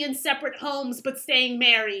living in separate homes but staying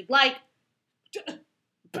married. Like, people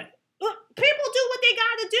do what they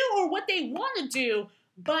gotta do or what they want to do,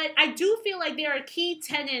 but I do feel like there are key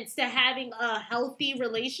tenets to having a healthy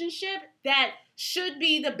relationship that should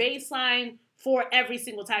be the baseline for every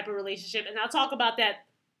single type of relationship, and I'll talk about that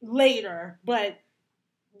later, but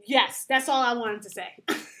yes, that's all I wanted to say.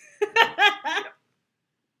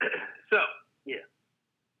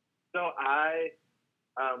 So I,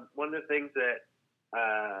 one of the things that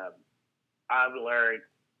I've learned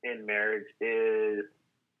in marriage is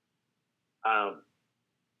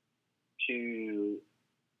to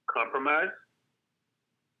compromise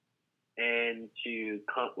and to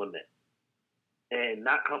compliment. And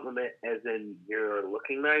not compliment as in you're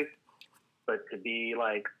looking nice, but to be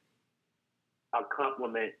like a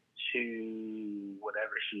compliment to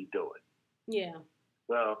whatever she's doing. Yeah.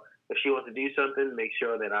 So if she wants to do something, make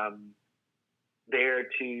sure that I'm there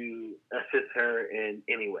to assist her in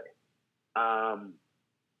any way.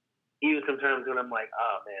 Even sometimes when I'm like,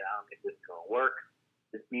 oh man, I don't think this is gonna work,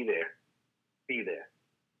 just be there. Be there.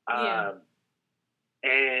 Yeah.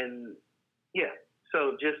 And yeah,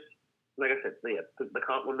 so just like I said, yeah, the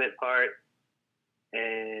compliment part,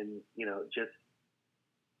 and just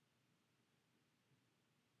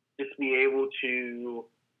be able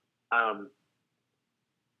um,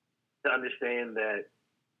 to understand that.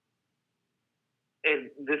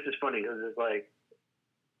 And this is funny because it's like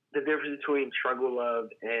the difference between struggle love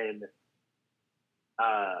and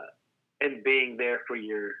being there for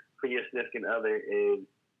your significant other is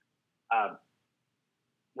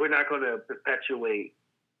we're not going to perpetuate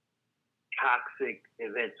toxic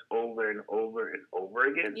events over and over and over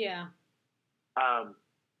again. Yeah.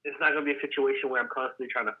 It's not going to be a situation where I'm constantly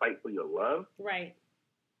trying to fight for your love. Right.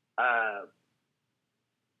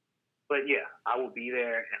 But yeah, I will be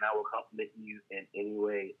there and I will compliment you in any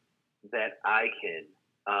way that I can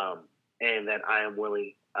and that I am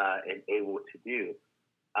willing and able to do.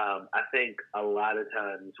 I think a lot of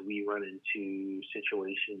times we run into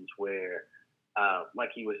situations where,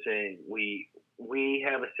 like you were saying, we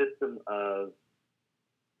have a system of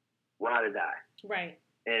ride or die. Right.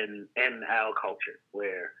 In our culture,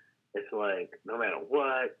 where it's like, no matter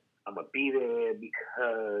what, I'm going to be there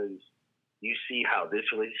because you see how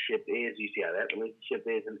this relationship is, you see how that relationship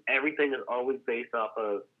is, and everything is always based off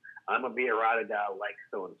of, I'm going to be a ride or die like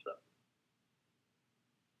so-and-so.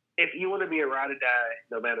 If you want to be a ride or die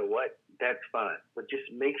no matter what, that's fine. But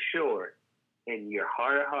just make sure in your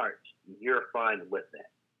heart of hearts, you're fine with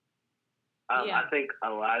that. I think a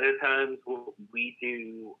lot of times what we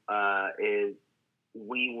do is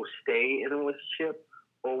we will stay in a relationship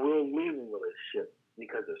or we'll leave a relationship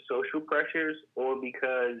because of social pressures or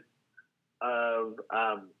because of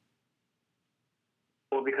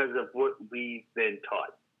what we've been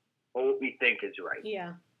taught or what we think is right.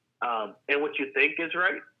 Yeah. And what you think is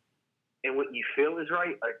right and what you feel is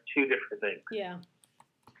right are two different things. Yeah.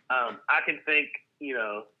 I can think,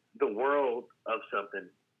 the world of something,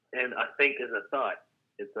 and I think is a thought.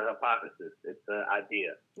 It's a hypothesis. It's an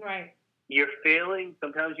idea. Right. Your feelings,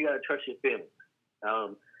 sometimes you got to trust your feelings.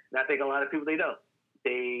 And I think a lot of people, they don't.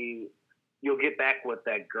 You'll get back with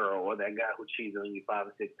that girl or that guy who cheated on you 5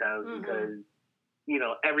 or 6 times because,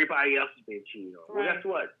 everybody else is being cheated on. Right. Well, guess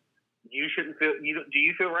what? You shouldn't feel, do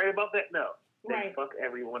you feel right about that? No. Right. Then fuck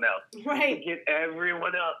everyone else. Right. Get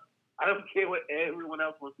everyone else. I don't care what everyone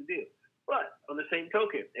else wants to do. But on the same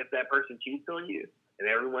token, if that person cheats on you and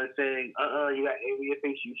everyone's saying, you got egg in your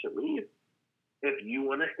face, you should leave. If you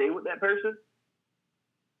want to stay with that person,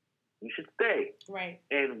 you should stay. Right.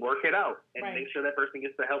 And work it out and Right. make sure that person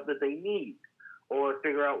gets the help that they need or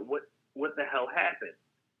figure out what the hell happened.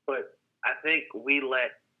 But I think we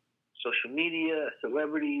let social media,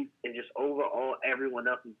 celebrities, and just overall everyone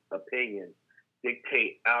else's opinion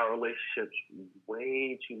dictate our relationships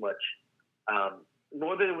way too much,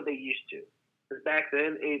 more than what they used to. Because back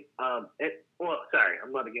then, sorry, I'm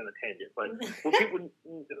about to get on a tangent, but what people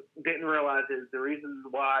didn't realize is the reason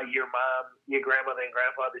why your mom, your grandmother, and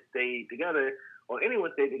grandfather stayed together, or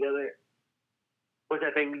anyone stayed together, was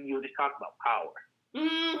that thing you were just talking about, power.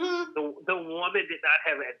 Mm-hmm. The woman did not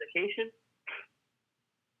have an education.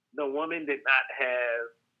 The woman did not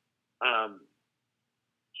have,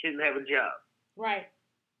 she didn't have a job. Right.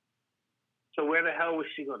 So where the hell was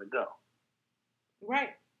she going to go?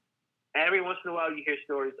 Right. Every once in a while you hear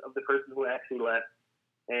stories of the person who actually left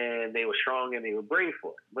and they were strong and they were brave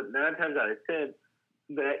for it. But 9 times out of 10,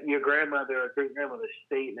 that your grandmother or great-grandmother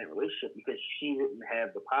stayed in that relationship because she didn't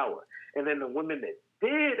have the power. And then the women that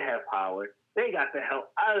did have power, they got the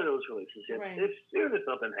hell out of those relationships as soon as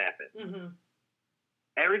something happened. Mm-hmm.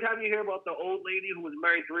 Every time you hear about the old lady who was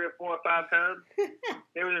married 3 or 4 or 5 times,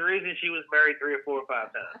 there was a reason she was married 3 or 4 or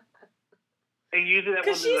 5 times. And usually that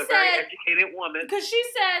woman was a very educated woman. Because she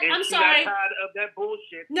said, and I'm she sorry. got tired of that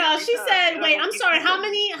bullshit. No, she said, wait, I'm sorry. How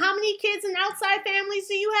many kids in outside families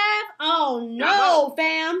do you have? Oh, no,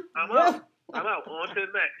 fam. I'm out. On to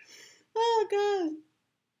the next. Oh,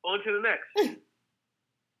 God. On to the next.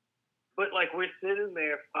 But, we're sitting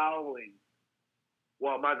there following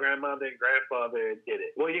while my grandmother and grandfather did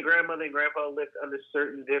it. Well, your grandmother and grandfather lived under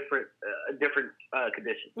certain different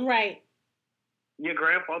conditions. Right. Your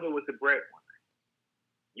grandfather was the breadwinner.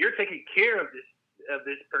 You're taking care of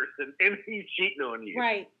this person, and he's cheating on you.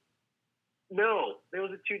 Right. No, those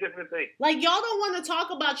are 2 different things. Y'all don't want to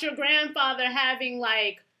talk about your grandfather having,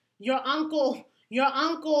 your uncle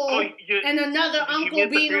and another uncle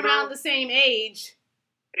being around the same age.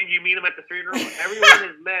 And you meet them at the funeral.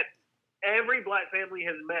 Every black family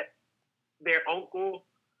has met their uncle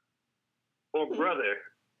or brother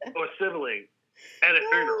or sibling at a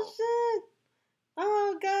funeral. Shit.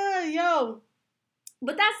 Oh, God, yo.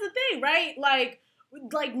 But that's the thing, right?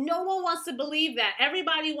 like no one wants to believe that.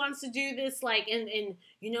 Everybody wants to do this like in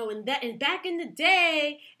back in the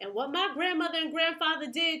day and what my grandmother and grandfather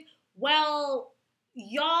did. Well,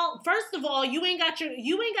 y'all, first of all, you ain't got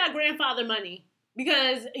grandfather money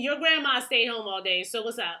because your grandma stayed home all day. So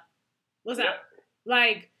what's up? What's up?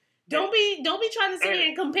 Like, don't be trying to sit here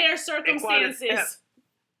and compare circumstances.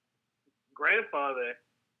 Grandfather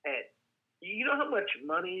had, you know how much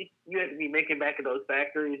money you had to be making back in those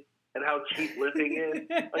factories and how cheap living is?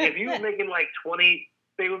 Like, if you were making like 20,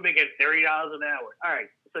 they were making $30 an hour. All right,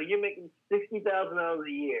 so you're making $60,000 a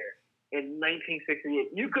year in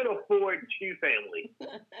 1968. You could afford 2 families.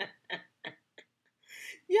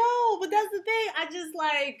 Yo, but that's the thing. I just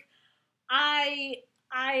like,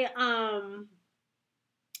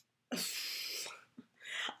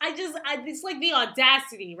 it's like the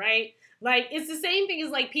audacity, right? Like, it's the same thing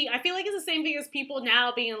as like, I feel like it's the same thing as people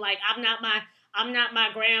now being like, I'm not my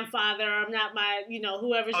grandfather, I'm not my,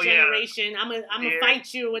 whoever's generation, I'm gonna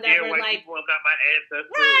fight you or whatever. Like, people, I'm not my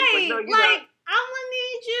ancestors. Right. Like, no, like, I'm gonna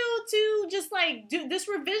need you to just like do this.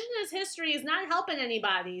 Revisionist history is not helping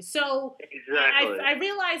anybody. So exactly. I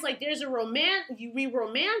realize like there's we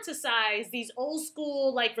romanticize these old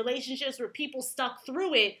school like relationships where people stuck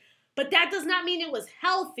through it, but that does not mean it was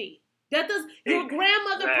healthy. Your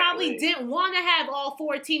grandmother probably didn't want to have all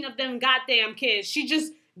 14 of them goddamn kids. She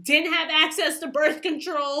just didn't have access to birth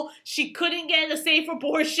control. She couldn't get a safe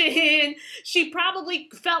abortion. She probably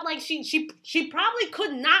felt like she probably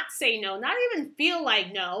could not say no, not even feel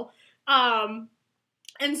like no. And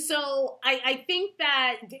so I think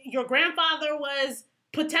that your grandfather was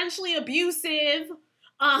potentially abusive,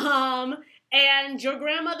 and your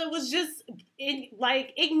grandmother was just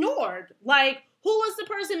ignored. Like, who was the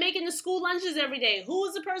person making the school lunches every day? Who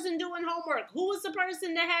was the person doing homework? Who was the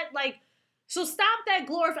person that had like? So stop that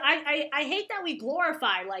glorify. I hate that we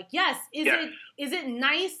glorify. Like, yes, is it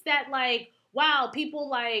nice that like, wow, people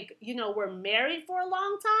like, were married for a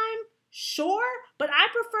long time? Sure, but I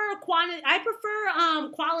prefer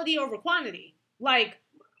quality over quantity. Like,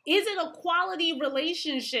 is it a quality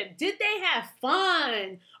relationship? Did they have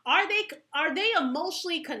fun? Are they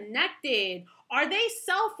emotionally connected? Are they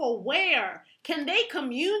self-aware? Can they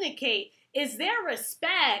communicate? Is there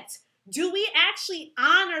respect? Do we actually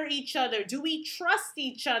honor each other? Do we trust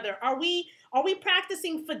each other? Are we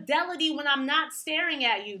practicing fidelity when I'm not staring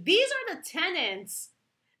at you? These are the tenets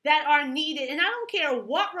that are needed. And I don't care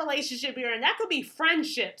what relationship you're in. That could be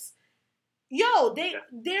friendships. Yo,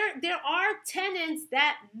 there are tenets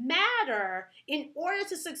that matter in order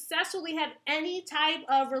to successfully have any type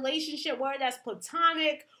of relationship, whether that's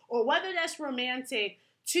platonic or whether that's romantic,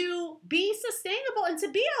 to be sustainable and to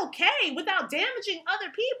be okay without damaging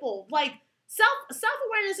other people. Like,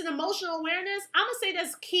 self-awareness and emotional awareness, I'm going to say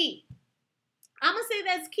that's key. I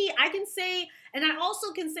can say, and I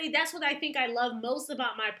also can say that's what I think I love most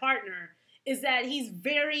about my partner, is that he's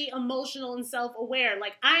very emotional and self-aware.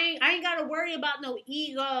 Like, I ain't got to worry about no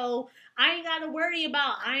ego. I ain't got to worry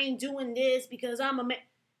about I ain't doing this because I'm a man.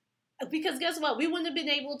 Because guess what? We wouldn't have been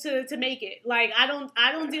able to make it. Like, I don't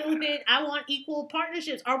deal with it. I want equal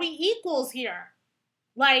partnerships. Are we equals here?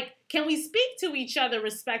 Like, can we speak to each other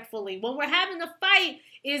respectfully? When we're having a fight,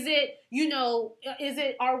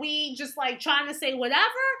 are we just like trying to say whatever?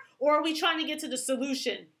 Or are we trying to get to the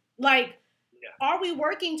solution? Like, are we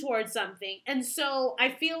working towards something? And so I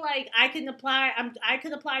feel like I could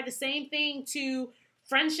apply the same thing to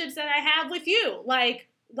friendships that I have with you. Like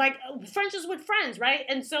friendships with friends, right?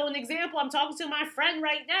 And so an example, I'm talking to my friend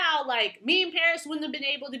right now, like, me and Paris wouldn't have been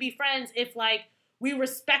able to be friends if, like, we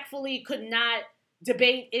respectfully could not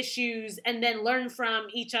debate issues and then learn from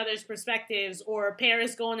each other's perspectives, or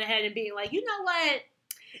Paris going ahead and being like, you know what?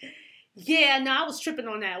 Yeah, no, I was tripping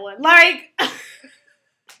on that one. Like, like,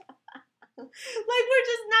 we're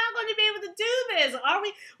just not going to be able to do this.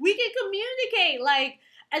 We can communicate, like.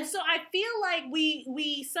 And so I feel like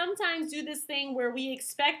we sometimes do this thing where we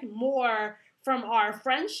expect more from our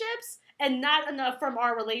friendships and not enough from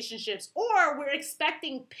our relationships. Or we're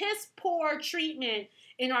expecting piss poor treatment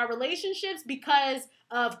in our relationships because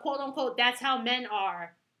of, quote unquote, that's how men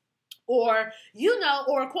are. Or,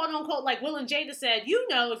 or quote unquote, like Will and Jada said,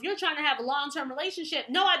 if you're trying to have a long-term relationship,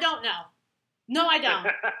 no, I don't know. No, I don't.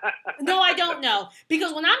 No, I don't know.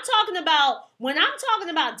 Because when I'm talking about,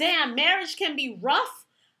 damn, marriage can be rough,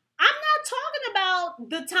 I'm not talking about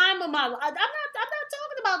the time of my life. I'm not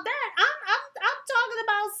talking about that. I'm talking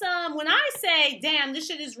about some, when I say, damn, this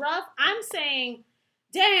shit is rough, I'm saying,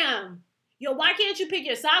 damn, yo, why can't you pick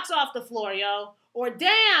your socks off the floor, yo? Or,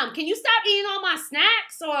 damn, can you stop eating all my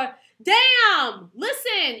snacks? Or, damn,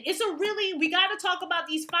 listen, we got to talk about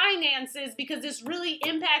these finances because this really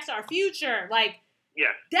impacts our future. Like,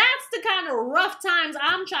 Yes. That's the kind of rough times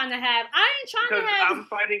I'm trying to have. I ain't trying to have. I'm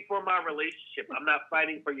fighting for my relationship. I'm not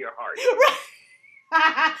fighting for your heart.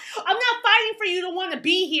 I'm not fighting for you to want to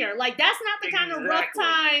be here. Like, that's not the kind of rough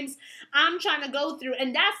times I'm trying to go through.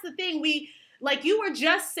 And that's the thing. We, like you were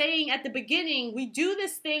just saying at the beginning, we do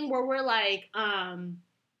this thing where we're like,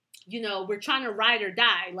 we're trying to ride or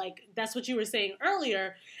die. Like, that's what you were saying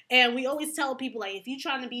earlier. And we always tell people, like, if you're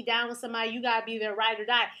trying to be down with somebody, you got to be there, ride or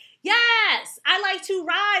die. Yes, I like to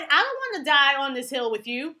ride. I don't want to die on this hill with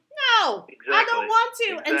you. No, exactly. I don't want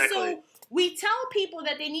to. Exactly. And so we tell people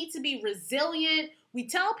that they need to be resilient. We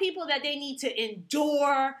tell people that they need to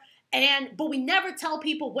endure. But we never tell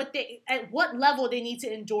people at what level they need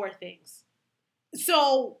to endure things.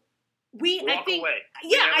 So walk away.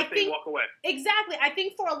 Exactly. I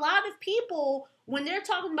think for a lot of people, when they're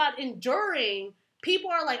talking about enduring,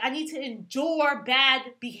 people are like, I need to endure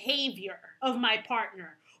bad behavior of my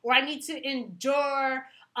partner, or I need to endure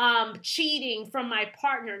cheating from my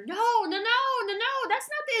partner. No. That's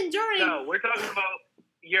not the enduring. No, we're talking about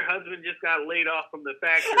your husband just got laid off from the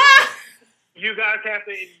factory. You guys have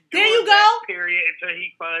to endure that period until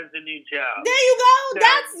he finds a new job. There you go.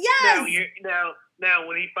 That's yes. Now,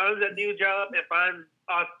 when he finds that new job and finds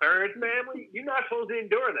a third family, you're not supposed to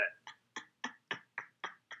endure that.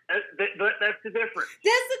 That's the difference.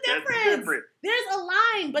 That's the difference. There's a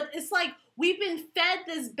line, but it's like we've been fed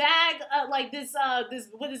this bag, this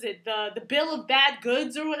what is it? The bill of bad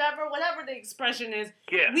goods or whatever the expression is.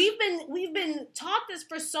 Yeah. We've been taught this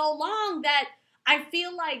for so long that I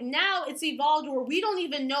feel like now it's evolved where we don't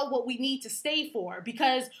even know what we need to stay for,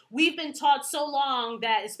 because we've been taught so long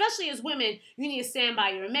that, especially as women, you need to stand by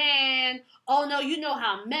your man. Oh no, you know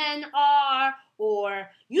how men are, or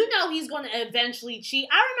you know he's going to eventually cheat.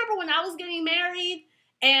 I remember when I was getting married,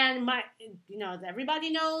 and everybody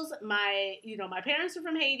knows my parents are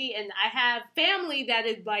from Haiti, and I have family that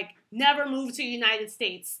had like never moved to the United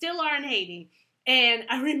States, still are in Haiti. And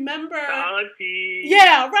I remember, Auntie.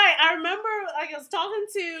 Yeah, right. I remember I was talking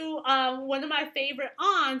to one of my favorite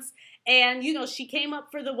aunts, and she came up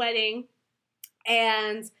for the wedding,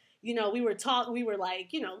 and we were like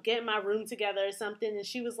getting my room together or something, and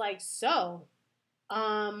she was like, so,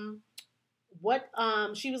 what?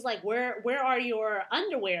 She was like, where are your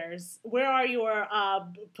underwears? Where are your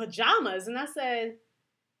pajamas? And I said,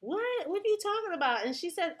 what are you talking about? And she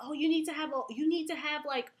said, oh, you need to have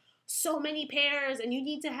like so many pairs, and you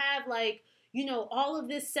need to have like, all of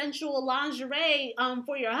this sensual lingerie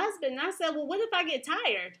for your husband. And I said, well, what if I get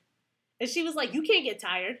tired? And she was like, you can't get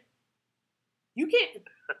tired. You can't.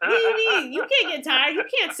 What do you mean? You can't get tired. You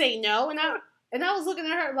can't say no. And I was looking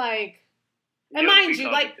at her like, and mind you,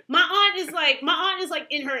 like my aunt is like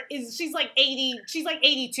she's like 80. She's like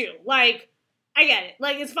 82. Like, I get it.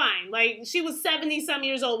 Like, it's fine. Like, she was 70 some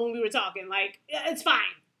years old when we were talking. Like, it's fine.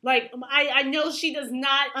 Like, I know she does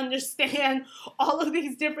not understand all of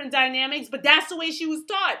these different dynamics, but that's the way she was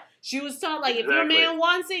taught. She was taught, like, exactly. If your man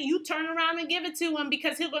wants it, you turn around and give it to him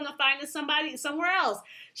because he's going to find somebody somewhere else.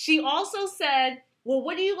 She also said, well,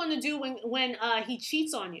 what are you going to do when he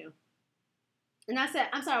cheats on you? And I said,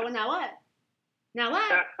 I'm sorry, well, now what? Now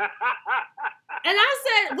what? And I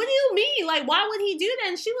said, what do you mean? Like, why would he do that?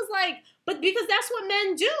 And she was like, but because that's what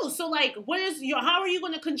men do. So, like, how are you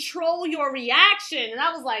going to control your reaction? And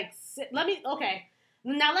I was like,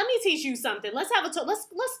 now let me teach you something. Let's have let's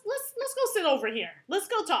go sit over here. Let's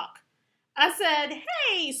go talk. I said,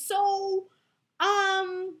 hey, so,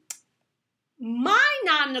 my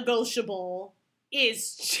non-negotiable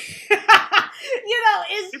is, She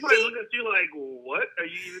probably looked at you like, what are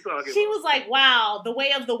you even talking about? She was like, wow, the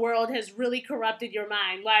way of the world has really corrupted your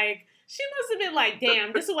mind. Like, she must have been like,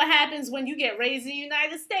 damn, this is what happens when you get raised in the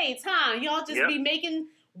United States, huh? Y'all just be making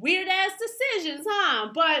weird-ass decisions, huh?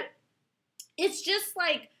 But it's just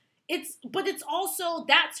like, it's also,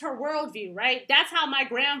 that's her worldview, right? That's how my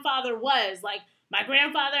grandfather was. Like, my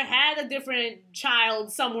grandfather had a different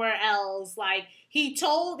child somewhere else. Like, he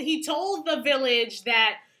told the village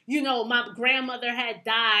that, my grandmother had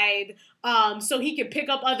died, so he could pick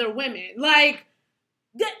up other women. Like,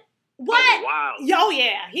 what? Oh, wow. Yo,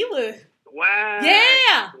 yeah, he was. Wow.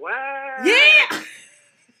 Yeah. Wow. Yeah.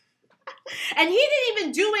 And he didn't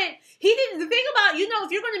even do it. The thing about,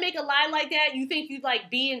 if you're going to make a lie like that, you think you'd like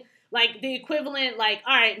be in like the equivalent, like,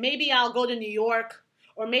 all right, maybe I'll go to New York.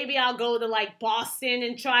 Or maybe I'll go to, like, Boston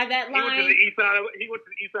and try that line. He went to the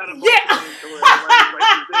east side of Boston. Yeah.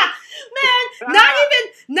 Man,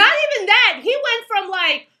 not even that. He went from,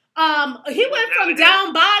 like,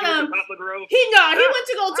 down bottom. He went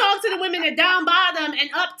to go talk to the women at down bottom, and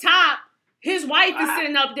up top, his wife is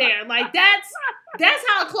sitting up there. Like, that's That's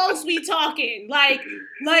how close we talking. Like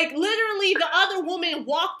literally the other woman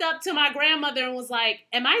walked up to my grandmother and was like,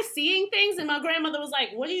 am I seeing things? And my grandmother was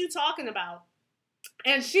like, what are you talking about?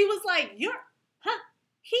 And she was like, he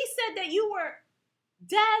said that you were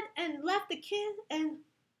dead and left the kid and,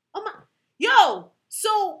 oh my, yo.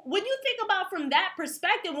 So when you think about from that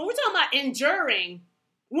perspective, when we're talking about enduring,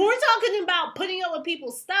 when we're talking about putting up with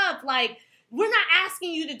people's stuff, like, we're not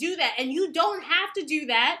asking you to do that. And you don't have to do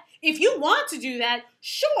that. If you want to do that,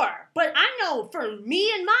 sure. But I know for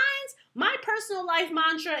me and mine, my personal life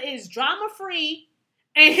mantra is drama-free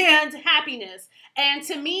and happiness. And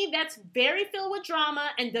to me, that's very filled with drama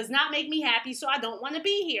and does not make me happy, so I don't want to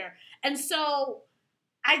be here. And so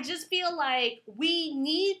I just feel like we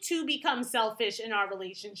need to become selfish in our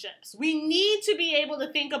relationships. We need to be able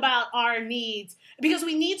to think about our needs because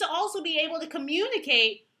we need to also be able to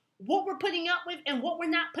communicate what we're putting up with and what we're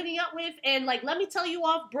not putting up with. And like, let me tell you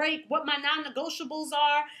off break what my non-negotiables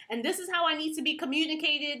are. And this is how I need to be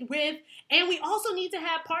communicated with. And we also need to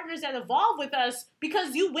have partners that evolve with us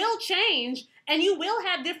because you will change and you will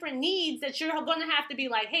have different needs that you're going to have to be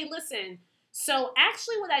like, hey, listen. So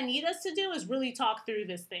actually what I need us to do is really talk through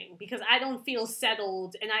this thing because I don't feel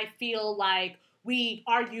settled and I feel like we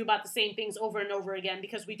argue about the same things over and over again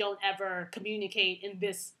because we don't ever communicate in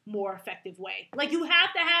this more effective way. Like, you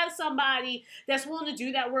have to have somebody that's willing to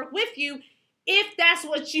do that work with you if that's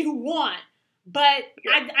what you want. But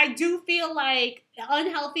I do feel like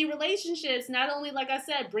unhealthy relationships, not only, like I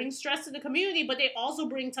said, bring stress to the community, but they also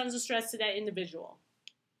bring tons of stress to that individual.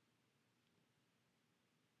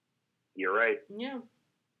 You're right. Yeah.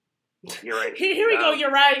 You're right. Here we go. You're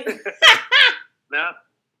right. No,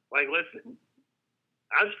 like, listen,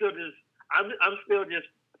 I'm still just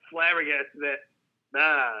flabbergasted that,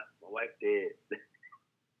 nah, my wife did.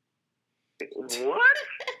 What?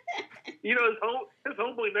 You know, his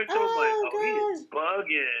homeboy next to him, like, he is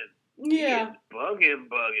bugging. Yeah. He is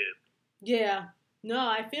bugging. Yeah. No,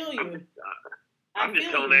 I feel you. I'm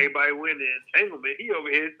just telling everybody when the entanglement, he over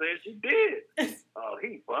here saying she did. Oh,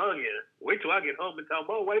 he bugging. Wait till I get home and tell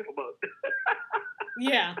my wife about it.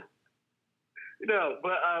 Yeah. You know,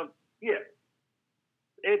 but, yeah.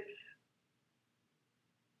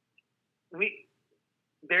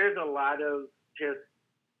 There's a lot of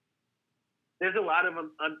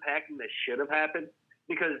unpacking that should have happened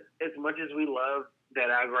because as much as we love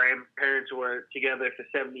that our grandparents were together for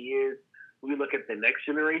 70 years, we look at the next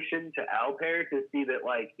generation to our parents and see that,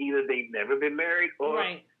 like, either they've never been married or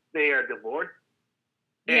they are divorced.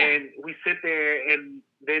 Yeah. And we sit there and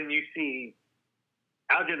then you see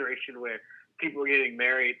our generation where people are getting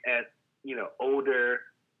married at, older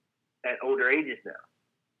ages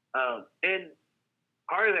now. And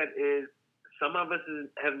part of that is some of us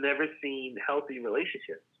have never seen healthy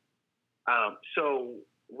relationships. So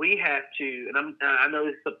we have to, and I know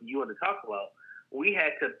this is something you want to talk about, we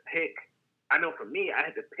had to pick, I know for me, I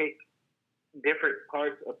had to pick different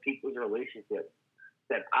parts of people's relationships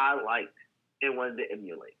that I liked and wanted to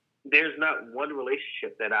emulate. There's not one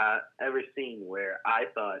relationship that I ever seen where I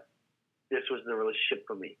thought this was the relationship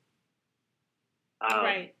for me.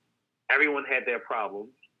 Right. Everyone had their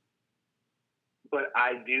problems, but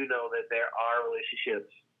I do know that there are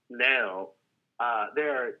relationships now.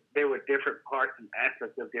 There were different parts and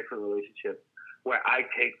aspects of different relationships where I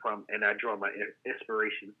take from and I draw my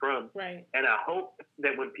inspiration from. Right. And I hope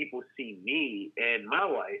that when people see me and my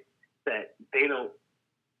wife, that they don't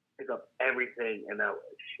pick up everything in that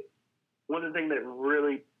relationship. One of the things that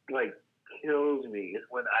really kills me is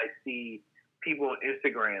when I see people on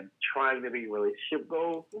Instagram trying to be relationship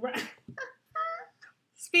goals. Right.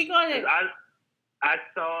 Speak on it. I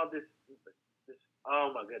saw this.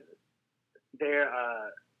 Oh my goodness, their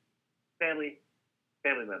family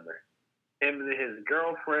member, him and his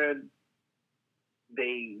girlfriend.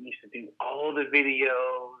 They used to do all the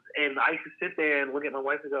videos, and I used to sit there and look at my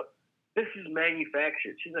wife and go, "This is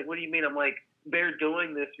manufactured." She's like, "What do you mean?" I'm like, "They're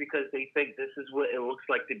doing this because they think this is what it looks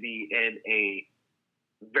like to be in a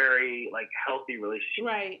very healthy relationship."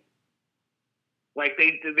 Right. Like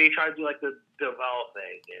they try to do the Duval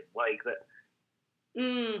thing and that.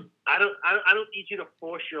 I don't need you to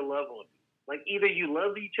force your love on me. Either you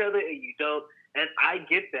love each other or you don't, and I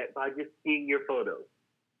get that by just seeing your photos,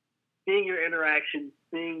 seeing your interactions,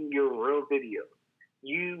 seeing your real videos.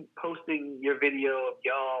 You posting your video of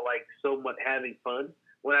y'all so much having fun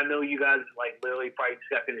when I know you guys literally probably just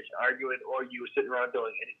got finished arguing or you were sitting around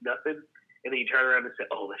doing nothing, and then you turn around and say,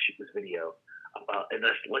 "Oh, let's shoot this video about and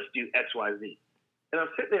let's do X, Y, Z." And I'm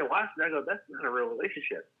sitting there watching, and I go, "That's not a real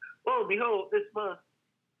relationship." Well, behold, this month,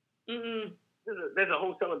 there's a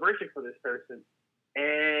whole celebration for this person,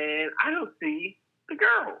 and I don't see the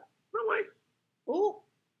girl. I'm like, Ooh.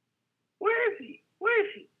 Where is he? Where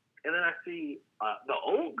is he? And then I see the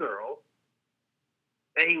old girl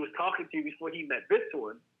that he was talking to before he met this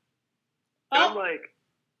one. And I'm like,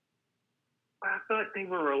 I thought they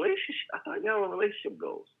were relationship. I thought y'all were relationship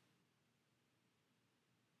goals.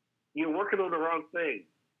 You're working on the wrong thing.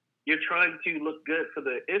 You're trying to look good for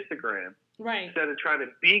the Instagram, right? Instead of trying to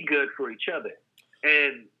be good for each other.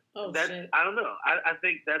 And shit. I don't know. I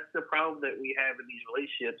think that's the problem that we have in these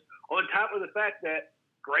relationships. On top of the fact that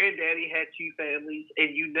Granddaddy had 2 families,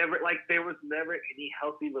 and there was never any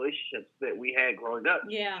healthy relationships that we had growing up.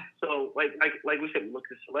 Yeah. So like we said, we look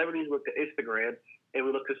at celebrities, we look at Instagram, and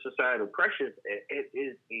we look at societal pressures. It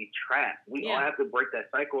is a trap. We all have to break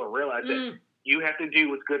that cycle and realize that you have to do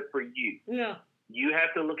what's good for you. Yeah. You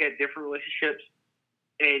have to look at different relationships,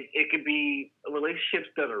 and it could be relationships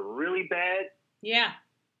that are really bad. Yeah.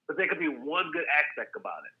 But there could be one good aspect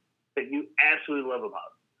about it that you absolutely love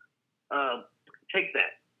about it. Take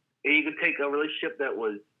that. And you can take a relationship that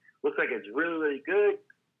looks like it's really, really good,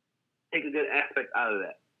 take a good aspect out of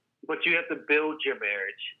that. But you have to build your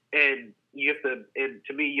marriage, and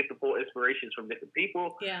to me, you have to pull inspirations from different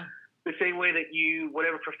people. Yeah. The same way that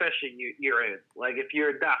whatever profession you're in. Like if you're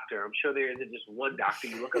a doctor, I'm sure there isn't just one doctor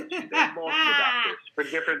you look up to. There's multiple doctors for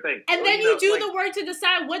different things. And then you do the work to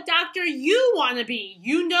decide what doctor you want to be.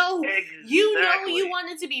 You know you want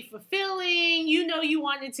it to be fulfilling. You know you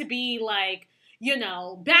want it to be like,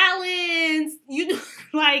 balanced. You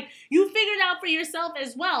figured it out for yourself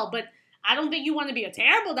as well. But I don't think you want to be a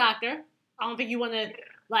terrible doctor. I don't think you want to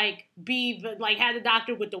have the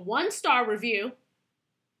doctor with the 1-star review.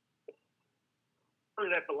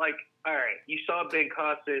 That, but all right, you saw Ben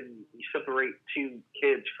Carson, you separate 2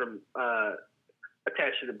 kids from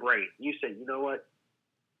attached to the brain. You said, you know what?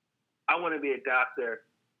 I want to be a doctor,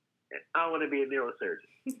 and I want to be a neurosurgeon.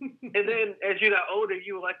 And then as you got older,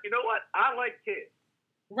 you were like, you know what? I like kids.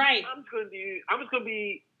 Right. I'm just going to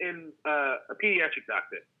be a pediatric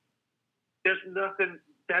doctor. There's nothing.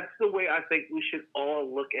 That's the way I think we should all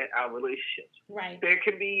look at our relationships. Right. There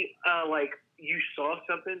can be you saw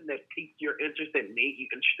something that piqued your interest that made you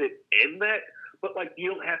interested in that, but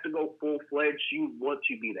you don't have to go full-fledged. You want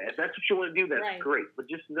to be that. If that's what you want to do, that's great. But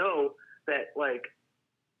just know that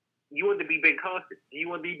you want to be Ben Carson. Do you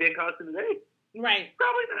want to be Ben Carson today? Right.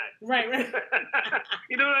 Probably not. Right.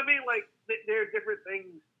 You know what I mean? There are different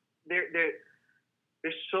things.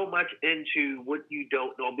 There's so much into what you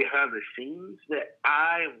don't know behind the scenes that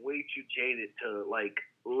I am way too jaded to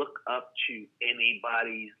look up to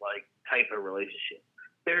anybody's type of relationship.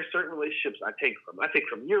 There are certain relationships I take from. I take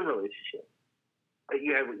from your relationship that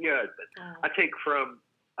you have with your husband. I take from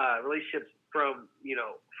relationships from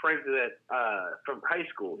friends that from high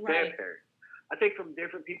school, their parents. I take from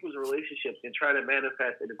different people's relationships and try to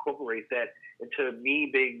manifest and incorporate that into me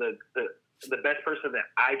being the best person that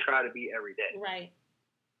I try to be every day. Right.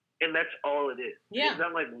 And that's all it is. Yeah. It's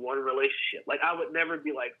not one relationship. I would never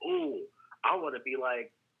be I want to be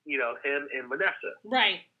him and Vanessa.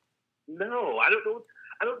 Right. No, I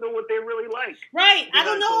don't know what they're really like. Right. I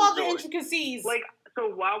don't know all the intricacies. So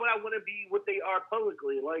why would I want to be what they are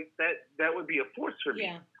publicly? That would be a force for me.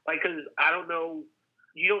 Yeah. Because I don't know.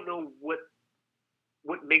 You don't know what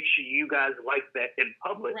makes you guys like that in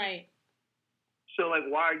public. Right. So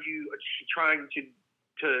why are you trying to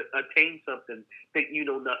attain something that you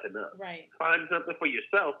know nothing of? Right. Find something for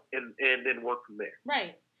yourself and then work from there.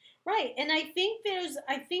 Right. Right. And I think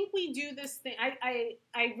we do this thing.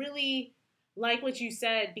 I really like what you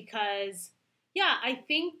said because, I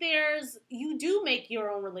think you do make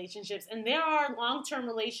your own relationships and there are long-term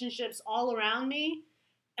relationships all around me.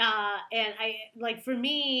 And for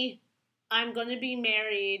me, I'm going to be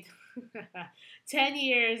married 10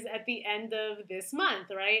 years at the end of this month,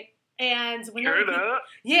 right? And whenever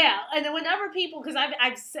whenever people, because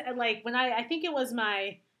I've said I think it was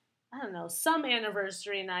my, I don't know, some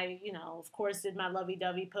anniversary, and I, of course, did my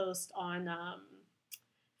lovey-dovey post on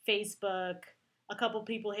Facebook. A couple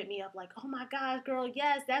people hit me up oh my gosh, girl,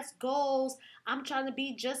 yes, that's goals. I'm trying to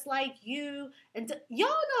be just like you. And y'all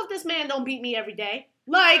know if this man don't beat me every day.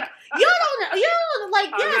 Y'all don't yes.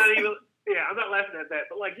 I'm not laughing at that,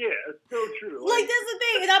 but it's still true. That's the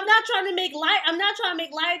thing, and I'm not trying to make light of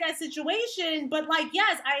that situation, but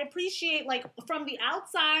yes, I appreciate from the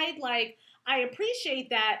outside, I appreciate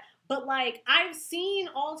that, but I've seen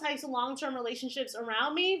all types of long-term relationships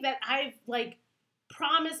around me that I've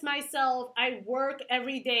promised myself I work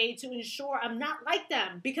every day to ensure I'm not like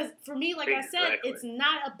them, because for me, I said, it's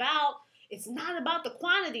not about the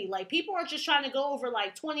quantity. People are just trying to go over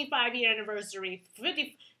 25-year anniversary,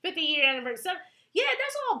 50-year anniversary. Yeah,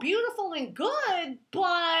 that's all beautiful and good,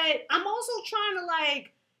 but I'm also trying to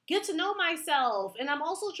get to know myself, and I'm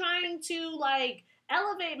also trying to like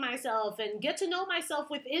elevate myself and get to know myself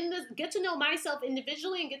get to know myself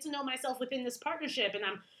individually and get to know myself within this partnership. And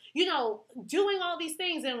I'm, doing all these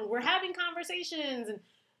things, and we're having conversations, and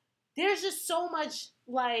there's just so much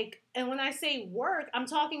like, and when I say work, I'm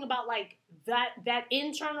talking about like that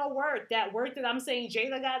internal work, that work that I'm saying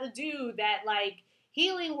Jada got to do, that like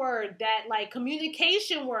healing work, that like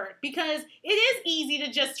communication work, because it is easy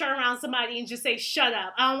to just turn around somebody and just say, shut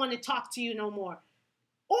up, I don't want to talk to you no more.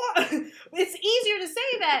 Or it's easier to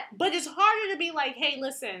say that, but it's harder to be like, hey,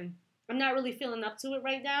 listen, I'm not really feeling up to it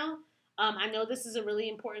right now. I know this is a really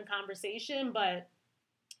important conversation, but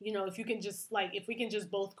if you can just like, if we can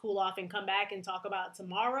just both cool off and come back and talk about it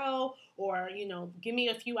tomorrow, or, give me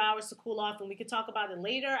a few hours to cool off and we could talk about it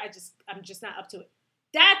later. I'm just not up to it.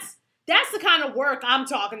 That's the kind of work I'm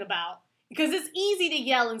talking about, because it's easy to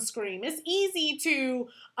yell and scream. It's easy to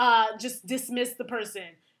just dismiss the person.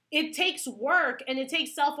 It takes work and it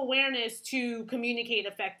takes self-awareness to communicate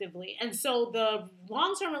effectively. And so the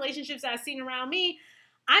long-term relationships that I've seen around me,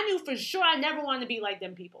 I knew for sure I never wanted to be like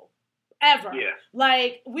them people. Ever. Yeah.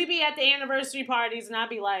 Like, we'd be at the anniversary parties and I'd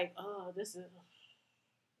be like, oh, this is,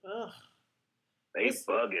 ugh.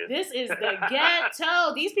 Bugging. This is the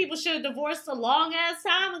ghetto. These people should have divorced a long ass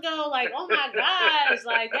time ago. Like, oh my gosh.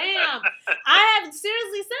 Like, damn. I have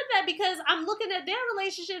seriously said that because I'm looking at their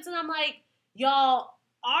relationships and I'm like, y'all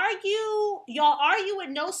argue with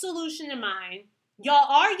no solution in mind. Y'all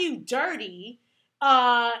argue dirty.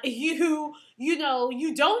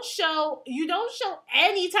 You don't show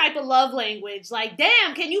any type of love language. Like,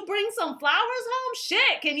 damn, can you bring some flowers home?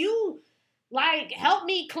 Shit, can you like help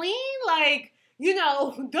me clean? Like,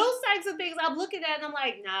 those types of things I'm looking at and I'm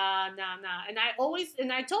like, nah. And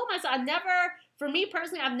I told myself, for me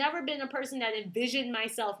personally, I've never been a person that envisioned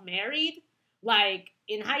myself married. Like,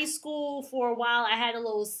 in high school, for a while, I had a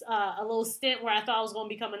little stint where I thought I was going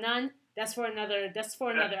to become a nun. That's for another episode.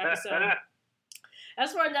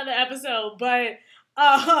 That's for another episode. But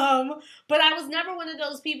I was never one of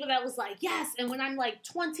those people that was like, yes, and when I'm like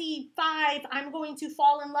 25, I'm going to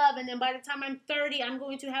fall in love, and then by the time I'm 30, I'm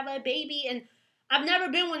going to have a baby. And I've never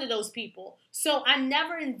been one of those people. So I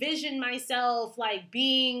never envisioned myself like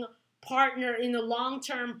being partner in a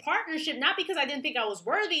long-term partnership, not because I didn't think I was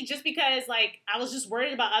worthy, just because like I was just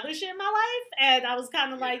worried about other shit in my life. And I was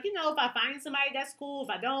kind of like, if I find somebody, that's cool. If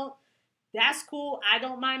I don't, that's cool. I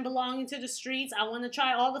don't mind belonging to the streets. I want to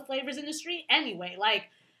try all the flavors in the street anyway. Like,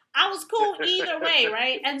 I was cool either way,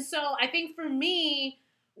 right? And so I think for me,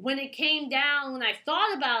 when it came down, when I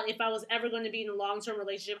thought about if I was ever going to be in a long-term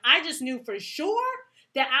relationship, I just knew for sure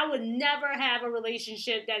that I would never have a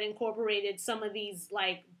relationship that incorporated some of these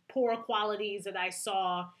like poor qualities that I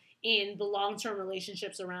saw in the long-term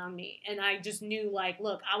relationships around me. And I just knew like,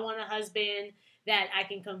 look, I want a husband that I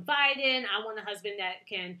can confide in. I want a husband that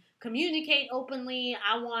can communicate openly.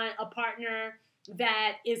 I want a partner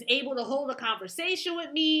that is able to hold a conversation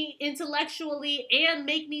with me intellectually and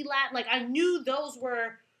make me laugh. Like, I knew those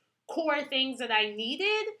were core things that I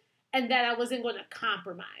needed and that I wasn't going to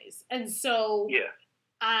compromise. And so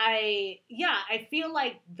I feel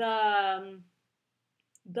like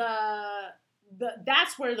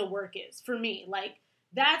that's where the work is for me. Like,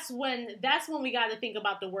 that's when we got to think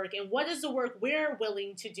about the work and what is the work we're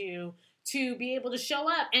willing to do to be able to show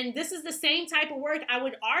up. And this is the same type of work I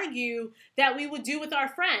would argue that we would do with our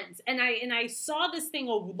friends. And I saw this thing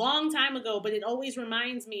a long time ago, but it always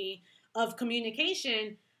reminds me of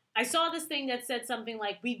communication. I saw this thing that said something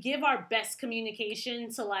like, we give our best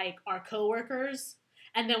communication to like our coworkers,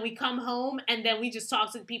 and then we come home and then we just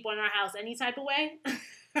talk to the people in our house any type of way.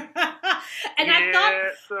 And I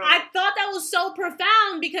thought that was so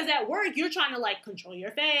profound, because at work you're trying to like control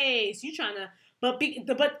your face, you trying to, but we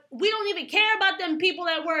don't even care about them people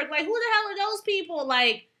at work. Like, who the hell are those people?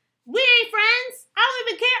 Like, we ain't friends. I don't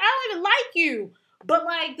even care. I don't even like you. But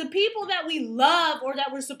like the people that we love or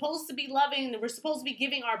that we're supposed to be loving, that we're supposed to be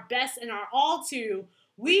giving our best and our all to,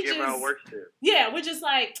 we just give our work to. Yeah, we're just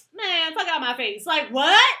like, man, fuck out my face. Like,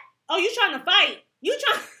 what? Oh, you trying to fight? You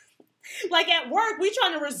trying? Like, at work, we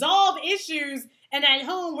trying to resolve issues, and at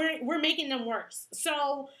home, we're making them worse.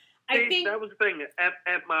 So I think that was the thing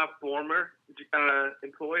at my former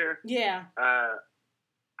employer. Yeah, I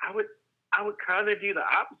would kind of do the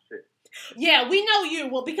opposite. Yeah, we know you.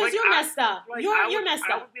 Well, because like, you're messed up. Like, you're messed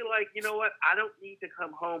up. I would be like, you know what? I don't need to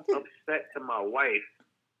come home upset to my wife.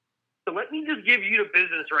 So let me just give you the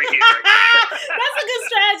business right here. That's a good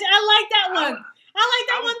strategy. I like that one. I like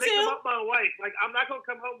that one too. About my wife. Like, I'm not going to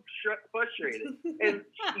come home frustrated. And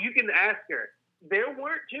you can ask her. There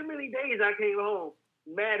weren't too many days I came home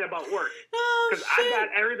mad about work. Because I got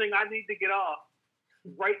everything I need to get off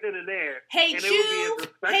right then and there. Hate and you. It would be as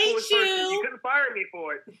respectful Hate as you. person. You couldn't fire me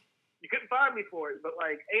for it. You couldn't fire me for it. But,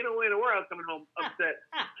 like, ain't no way in the world coming home upset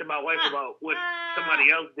to my wife about what somebody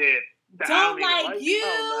else did. Don't like you.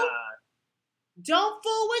 Oh, nah. Don't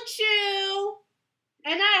fool with you.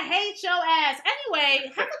 And I hate your ass.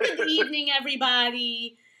 Anyway, have a good evening,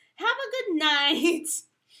 everybody. Have a good night.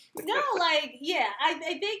 No, like, yeah, I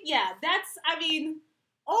think, yeah, that's, I mean,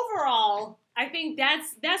 overall, I think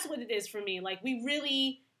that's what it is for me. Like, we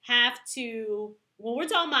really have to, when we're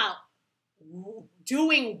talking about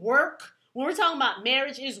doing work, when we're talking about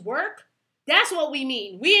marriage is work, that's what we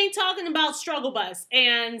mean. We ain't talking about struggle bus.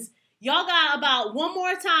 And y'all got about one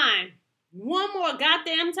more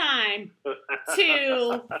goddamn time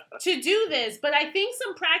to do this. But I think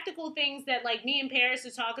some practical things that, like, me and Paris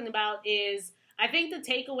are talking about is, I think the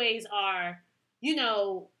takeaways are, you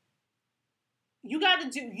know, you have to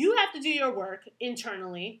do your work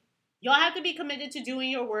internally. Y'all have to be committed to doing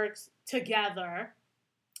your works together.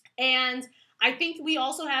 And I think you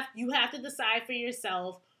have to decide for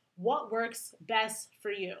yourself what works best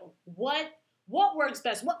for you. What works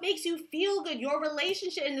best? What makes you feel good? Your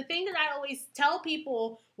relationship. And the thing that I always tell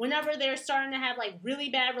people whenever they're starting to have, like, really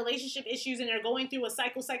bad relationship issues and they're going through a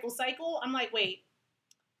cycle, I'm like, wait,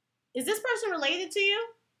 is this person related to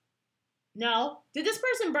you? No. Did this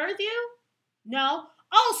person birth you? No.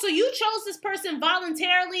 Oh, so you chose this person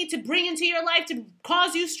voluntarily to bring into your life to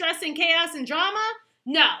cause you stress and chaos and drama?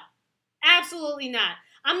 No. Absolutely not.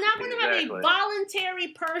 I'm not going to have a voluntary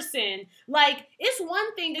person. Like, it's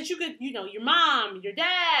one thing that you could, your mom, your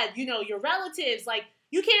dad, your relatives, like,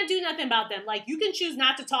 you can't do nothing about them. Like, you can choose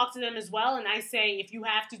not to talk to them as well. And I say, if you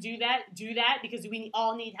have to do that, because we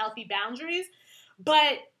all need healthy boundaries.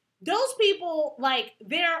 But those people, like,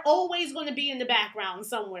 they're always going to be in the background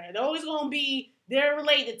somewhere. They're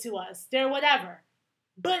related to us. They're whatever.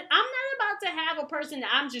 But I'm not about to have a person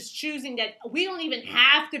that I'm just choosing that we don't even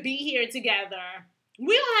have to be here together.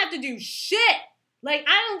 We don't have to do shit. Like,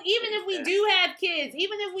 even if we do have kids,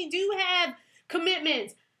 even if we do have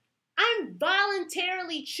commitments, I'm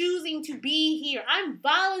voluntarily choosing to be here. I'm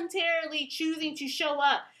voluntarily choosing to show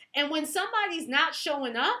up. And when somebody's not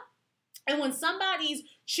showing up, and when somebody's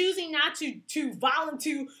choosing not to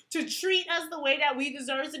volunteer to treat us the way that we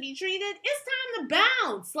deserve to be treated, it's time to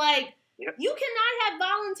bounce. Like, yep. You cannot have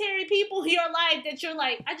voluntary people in your life that you're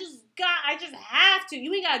like, I just have to.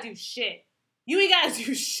 You ain't got to do shit. And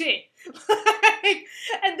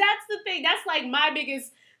that's the thing. That's, like, my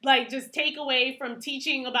biggest, like, just takeaway from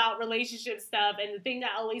teaching about relationship stuff. And the thing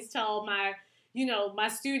that I always tell my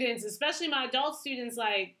students, especially my adult students,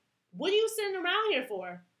 like, what are you sitting around here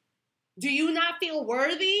for? Do you not feel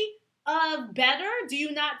worthy of better? Do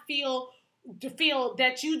you not feel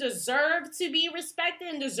that you deserve to be respected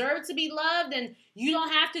and deserve to be loved, and you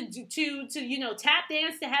don't have to tap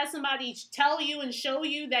dance to have somebody tell you and show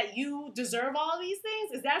you that you deserve all these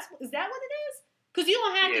things? Is that what it is? Because you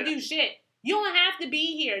don't have to do shit. You don't have to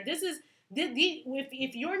be here. This is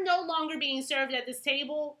if you're no longer being served at this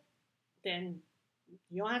table, then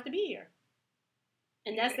you don't have to be here.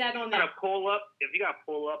 And that's that on that. If you got to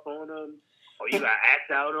pull up on them, or you got to act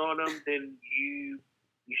out on them, then you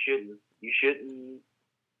shouldn't. You shouldn't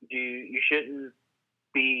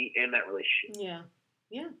be in that relationship.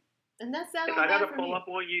 Yeah. And that's that. If I got to pull up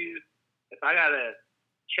on you, if I got to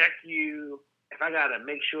check you, if I got to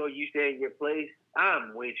make sure you stay in your place,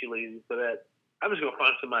 I'm way too lazy for that. I'm just gonna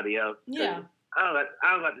find somebody else. Yeah. I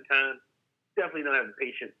don't got the time. Definitely don't have the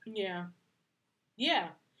patience. Yeah.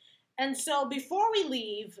 And so before we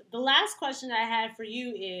leave, the last question I had for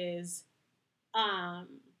you is,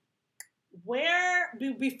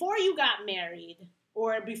 before you got married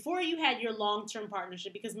or before you had your long-term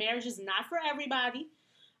partnership, because marriage is not for everybody,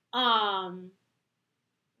 how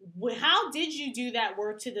did you do that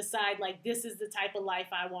work to decide, like, this is the type of life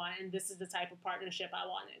I want and this is the type of partnership I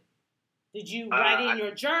wanted? Did you write in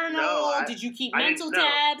your journal? No, did you keep mental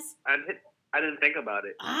tabs? I didn't think about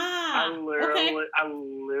it. I literally,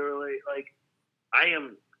 like, I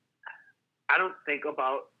don't think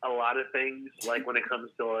about a lot of things, like, when it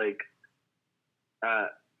comes to, like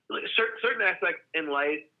certain aspects in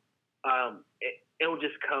life, it'll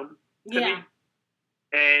just come to me.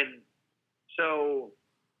 And so,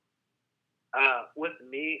 with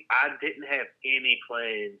me, I didn't have any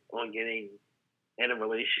plans on getting in a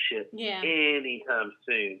relationship anytime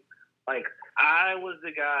soon. Like, I was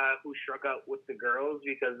the guy who struck out with the girls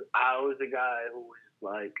because I was the guy who was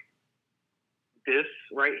like, this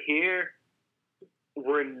right here,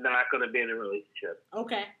 we're not going to be in a relationship.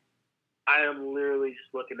 Okay. I am literally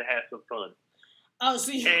just looking to have some fun. Oh,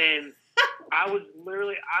 so and I was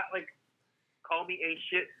literally, call me ain't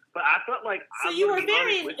shit, But I felt like so you were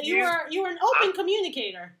you were an open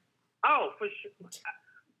communicator. Oh, for sure.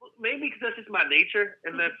 Maybe because that's just my nature,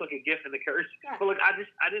 and that's like a gift and a curse. Right. But like, I didn't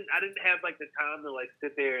have like the time to like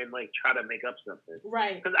sit there and like try to make up something.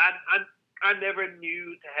 Right. Because I never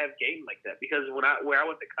knew to have game like that. Because where I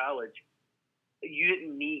went to college, you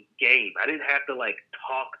didn't need game. I didn't have to like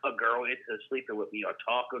talk a girl into sleeping with me or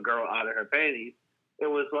talk a girl out of her panties. It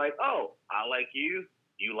was like, oh, I like you,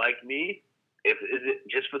 you like me. Is it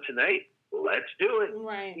just for tonight? Let's do it.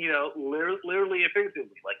 Right. You know, literally and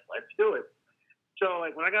figuratively, like, let's do it. So,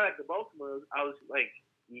 like, when I got back to Baltimore, I was like,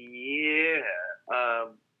 yeah,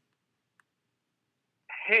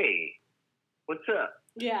 hey, what's up?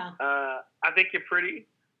 Yeah. I think you're pretty.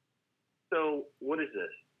 So, what is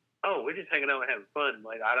this? Oh, we're just hanging out and having fun.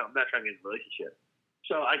 Like, I'm not trying to get in a relationship.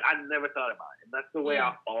 So, I never thought about it. And that's the way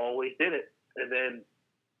I always did it. And then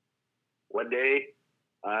one day,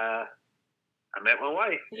 I met my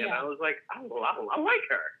wife, and I was like, I like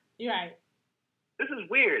her. You're right. This is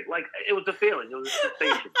weird. Like, it was a feeling. It was a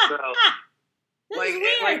sensation. So, like,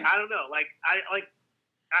 I don't know. Like, I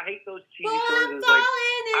hate those cheesy stories. Like,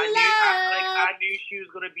 I knew she was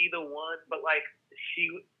gonna be the one, but like,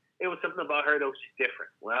 it was something about her that was just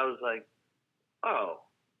different. When I was like, oh,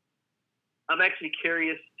 I'm actually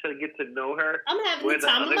curious to get to know her. I'm having the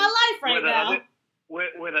time of my life right now.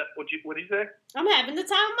 What did you say? I'm having the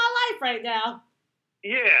time of my life right now.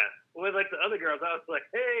 Yeah. With like the other girls, I was like,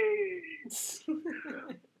 hey,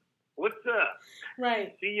 what's up?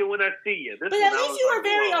 Right. See you when I see you. But at least you were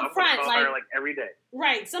very upfront. I'm call her like every day.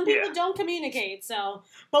 Right. Some people don't communicate. So,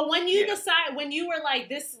 but when you decide, when you were like,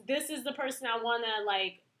 this is the person I want to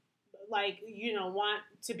like, you know, want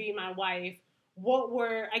to be my wife, what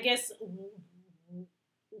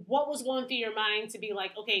was going through your mind to be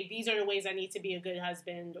like, okay, these are the ways I need to be a good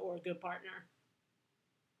husband or a good partner?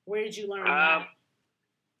 Where did you learn that?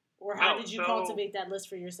 Or how did you cultivate that list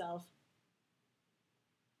for yourself?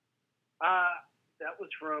 That was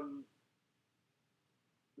from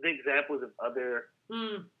the examples of other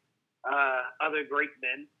great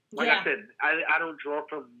men. Like I said, I don't draw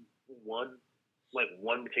from one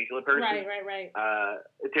particular person. Right.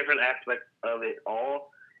 Different aspects of it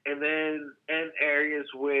all. And then in areas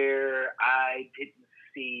where I didn't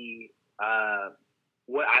see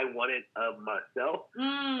what I wanted of myself,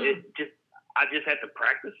 I just had to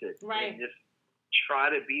practice it and just try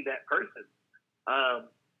to be that person. I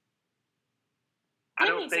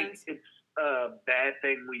don't think it's a bad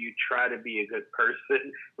thing when you try to be a good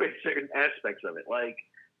person with certain aspects of it. Like,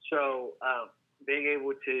 so being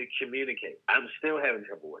able to communicate, I'm still having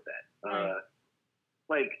trouble with that.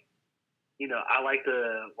 Like, you know, I like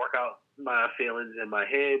to work out my feelings in my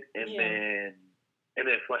head and then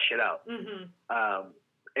flush it out,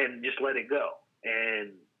 and just let it go.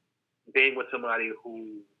 And being with somebody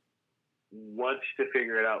who wants to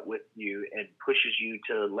figure it out with you and pushes you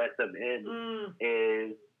to let them in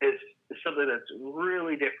is something that's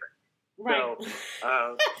really different. Right.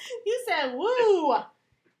 So, you said, "Woo."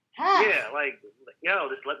 Yeah, like, yo,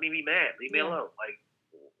 just let me be mad. Leave me alone. Like,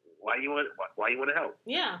 why you want to help?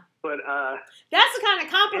 Yeah. But that's the kind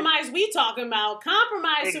of compromise we talking about.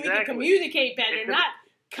 Compromise so we can communicate better, not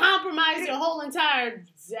compromise your whole entire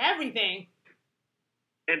everything.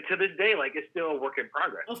 And to this day, like, it's still a work in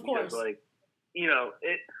progress. Of course. Because, like, you know,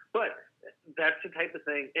 but that's the type of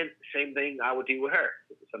thing, and same thing I would do with her.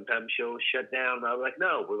 Sometimes she'll shut down, and I'll be like,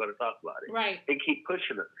 no, we're going to talk about it. Right. And keep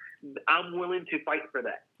pushing her. I'm willing to fight for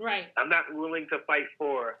that. Right. I'm not willing to fight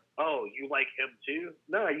for, oh, you like him too?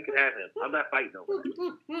 No, you can have him. I'm not fighting over it.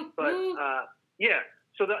 But, yeah.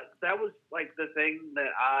 So that was, like, the thing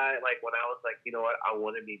that I, like, when I was like, you know what, I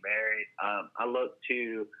want to be married. I looked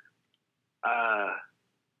to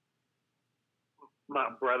my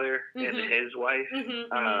brother and his wife,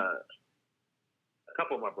 a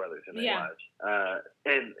couple of my brothers and their wives,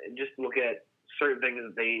 and just look at certain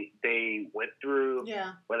things that they went through,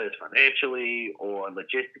 whether it's financially or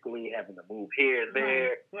logistically, having to move here and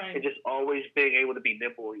there, and just always being able to be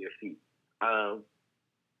nimble on your feet. And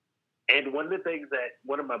one of the things that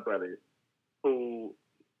one of my brothers, who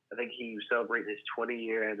I think he was celebrating his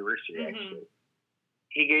 20-year anniversary, actually,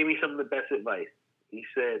 he gave me some of the best advice. He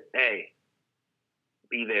said, hey,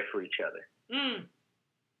 be there for each other.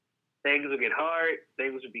 Things will get hard,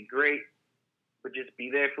 things will be great, but just be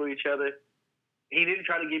there for each other. He didn't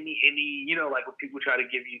try to give me any, you know, like when people try to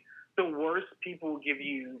give you, the worst people give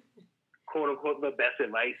you, quote unquote, the best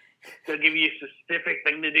advice. They'll give you a specific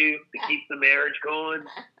thing to do to keep the marriage going.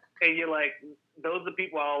 And you're like, those are the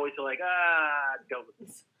people I always are like, don't.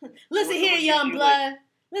 Listen here, young blood.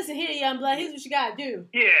 Listen here, young blood. Here's what you got to do.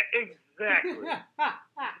 Yeah, exactly.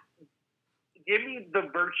 give me the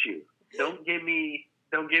virtue. Don't give me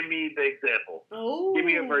the example. Oh, give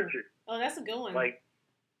me a virtue. Oh, that's a good one. Like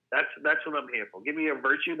that's what I'm here for. Give me a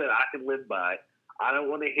virtue that I can live by. I don't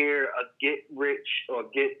want to hear a get rich or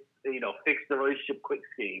get fix the relationship quick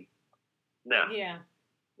scheme. No. Yeah.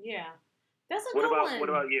 That's a good one. What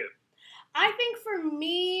about you? I think for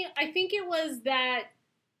me, I think it was that,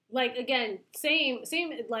 like, again, same,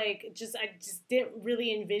 like, I just didn't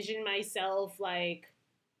really envision myself, like,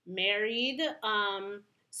 married.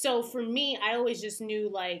 So for me, I always just knew,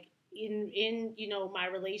 like, in my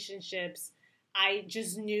relationships, I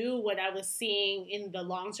just knew what I was seeing in the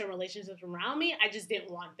long-term relationships around me. I just didn't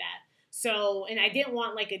want that. So, and I didn't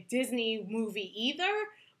want, like, a Disney movie either.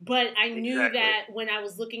 But I knew that when I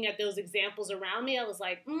was looking at those examples around me, I was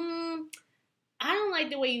like, I don't like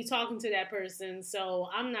the way you talking to that person, so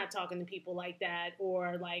I'm not talking to people like that.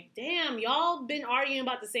 Or like, damn, y'all been arguing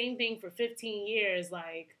about the same thing for 15 years.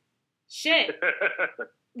 Like, shit.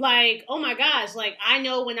 Like, oh my gosh, like, I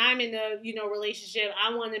know when I'm in a, relationship,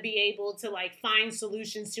 I want to be able to, like, find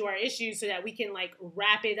solutions to our issues so that we can, like,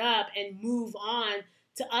 wrap it up and move on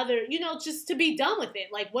to other, just to be done with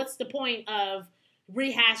it. Like, what's the point of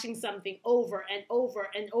rehashing something over and over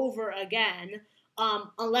and over again,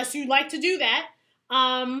 unless you like to do that.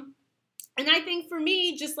 And I think for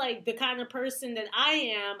me, just like the kind of person that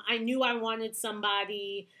I am, I knew I wanted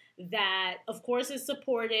somebody that, of course, is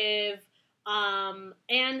supportive,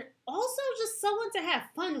 and also just someone to have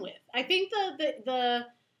fun with. I think the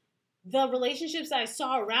relationships I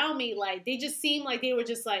saw around me, like, they just seemed like they were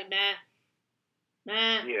just like,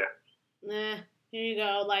 yeah, here you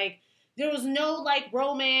go, like. There was no, like,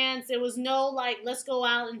 romance. There was no, like, let's go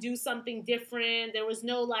out and do something different. There was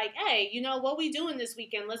no, like, hey, what we doing this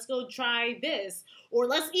weekend? Let's go try this. Or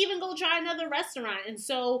let's even go try another restaurant. And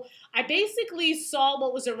so I basically saw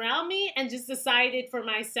what was around me and just decided for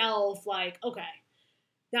myself, like, okay,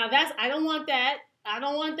 now I don't want that. I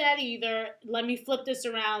don't want that either. Let me flip this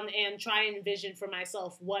around and try and envision for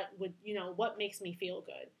myself what makes me feel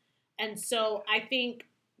good. And so I think,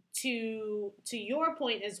 to your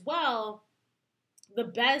point as well, the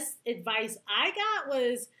best advice I got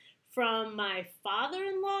was from my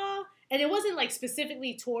father-in-law, and it wasn't like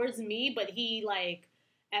specifically towards me, but he, like,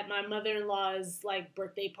 at my mother-in-law's, like,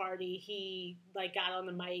 birthday party, he, like, got on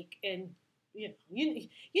the mic, and you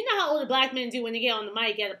know how old black men do when they get on the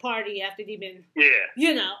mic at a party after they've been but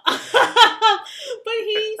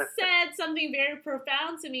he said something very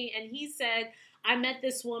profound to me, and he said, I met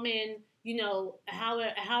this woman,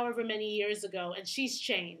 however many years ago, and she's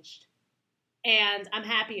changed. And I'm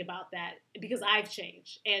happy about that because I've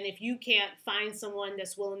changed. And if you can't find someone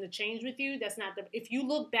that's willing to change with you, if you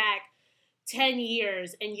look back 10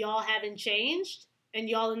 years and y'all haven't changed and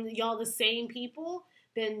y'all the same people,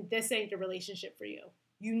 then this ain't the relationship for you.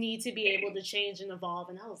 You need to be able to change and evolve.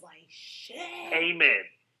 And I was like, shit. Amen.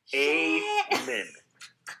 Shit. Amen.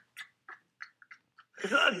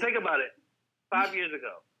 Think about it. 5 years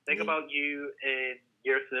ago. Think about you and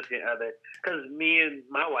your significant other. Because me and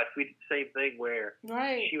my wife, we did the same thing where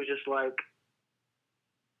she was just like,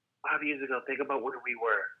 5 years ago, think about where we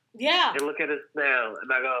were. Yeah. And look at us now.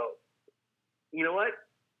 And I go, you know what?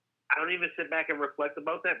 I don't even sit back and reflect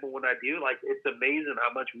about that. But when I do, like, it's amazing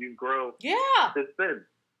how much we've grown since then.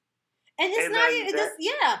 And it's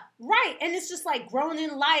right. And it's just like growing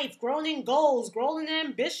in life, growing in goals, growing in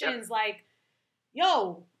ambitions. Yep. Like,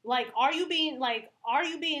 yo, like, are you being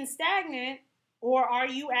stagnant, or are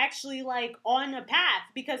you actually, like, on a path?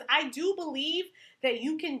 Because I do believe that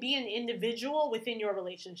you can be an individual within your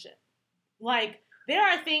relationship. Like, there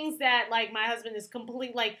are things that, like, my husband is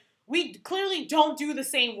completely, like, we clearly don't do the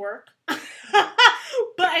same work.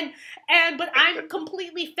 But I'm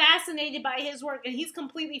completely fascinated by his work, and he's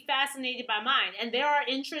completely fascinated by mine. And there are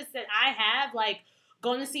interests that I have, like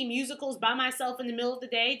going to see musicals by myself in the middle of the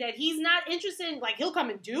day, that he's not interested in. Like, he'll come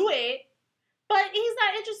and do it, but he's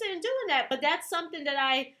not interested in doing that. But that's something that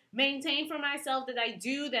I maintain for myself, that I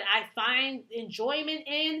do, that I find enjoyment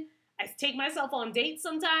in. I take myself on dates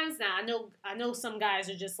sometimes. Now, I know some guys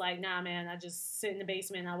are just like, nah, man, I just sit in the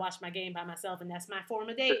basement and I watch my game by myself, and that's my form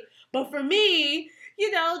of date. But for me,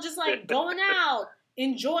 just like going out,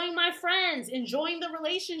 enjoying my friends, enjoying the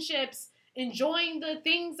relationships, enjoying the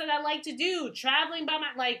things that I like to do, traveling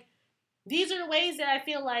these are the ways that I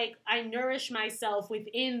feel like I nourish myself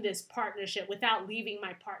within this partnership without leaving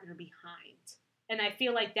my partner behind. And I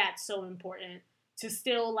feel like that's so important, to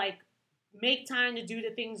still, like, make time to do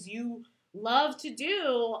the things you love to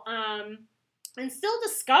do, and still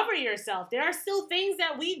discover yourself. There are still things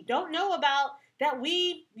that we don't know about that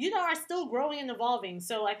we, are still growing and evolving.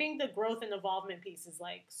 So I think the growth and involvement piece is,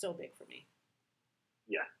 like, so big for me.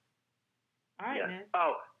 Yeah. All right, man.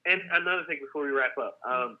 Oh, and another thing before we wrap up.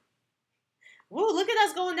 Woo, look at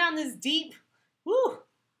us going down this deep. Woo.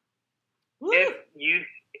 Woo.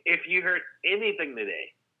 If you heard anything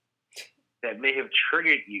today that may have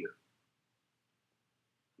triggered you,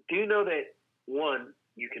 do know that, one,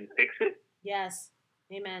 you can fix it. Yes.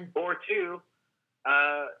 Amen. Or two,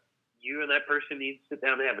 you and that person need to sit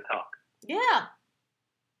down and have a talk. Yeah.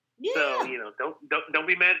 Yeah. So, don't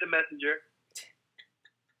be mad at the messenger.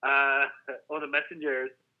 Or the messengers.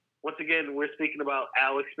 Once again, we're speaking about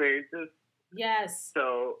our experiences. Yes.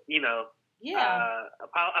 So, yeah.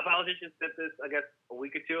 A politician said this, I guess, a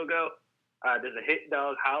week or two ago. There's a hit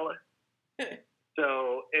dog holler.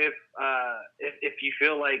 So if you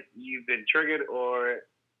feel like you've been triggered or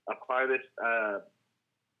a part of this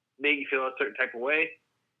made you feel a certain type of way,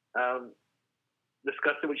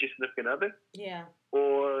 discuss it with your significant other. Yeah.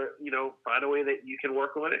 Or, find a way that you can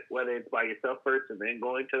work on it, whether it's by yourself first and then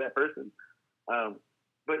going to that person.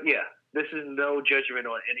 But yeah, this is no judgment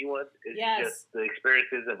on anyone. It's just the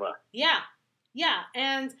experiences of us. Yeah. Yeah.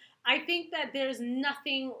 And I think that there's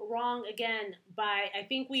nothing wrong, again, I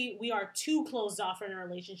think we are too closed off in a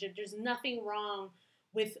relationship. There's nothing wrong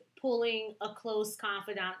with pulling a close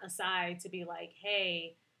confidant aside to be like,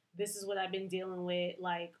 hey, this is what I've been dealing with.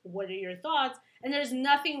 Like, what are your thoughts? And there's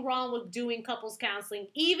nothing wrong with doing couples counseling,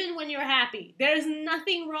 even when you're happy. There's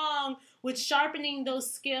nothing wrong with sharpening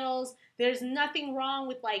those skills. There's nothing wrong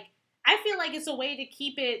with, I feel like it's a way to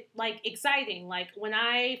keep it, exciting. Like, when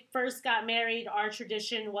I first got married, our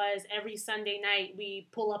tradition was every Sunday night we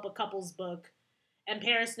pull up a couples book. And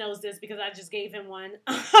Paris knows this because I just gave him one.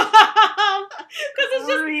 Because it's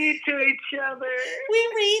just... read to each other.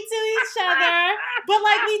 We read to each other. But,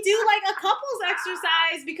 we do, a couples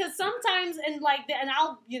exercise because sometimes, and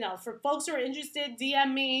I'll, for folks who are interested,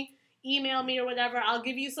 DM me, email me or whatever. I'll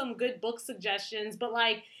give you some good book suggestions. But,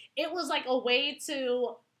 it was, a way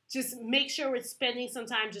to just make sure we're spending some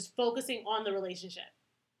time just focusing on the relationship.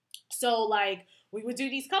 So, we would do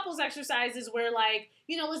these couples exercises where,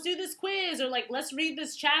 let's do this quiz or, let's read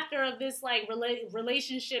this chapter of this,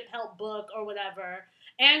 relationship help book or whatever.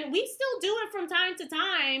 And we still do it from time to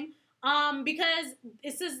time because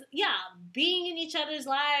it's just, being in each other's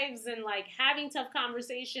lives and, having tough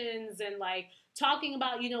conversations and, talking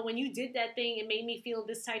about, when you did that thing, it made me feel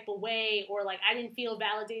this type of way or, I didn't feel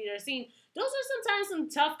validated or seen. Those are sometimes some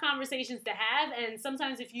tough conversations to have. And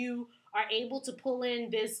sometimes if you are able to pull in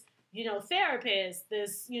this, therapist,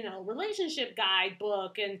 this, relationship guide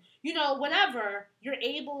book and, whatever, you're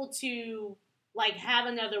able to, have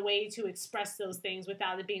another way to express those things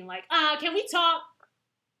without it being can we talk?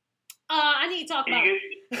 I need to talk about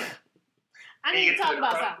I need to talk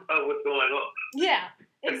about something. Oh, what's going on? Yeah,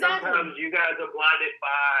 exactly. And sometimes you guys are blinded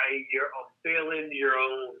by your own feelings, you're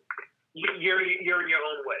in your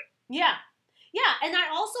own way. Yeah. Yeah, and I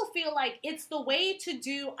also feel like it's the way to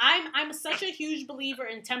do, I'm such a huge believer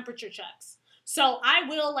in temperature checks. So I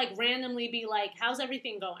will randomly be like, how's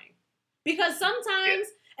everything going? Because sometimes,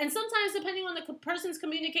 and sometimes depending on the person's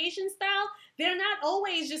communication style, they're not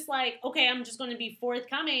always just okay, I'm just going to be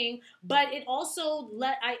forthcoming. But it also,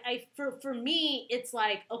 for me, it's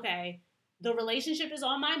okay, the relationship is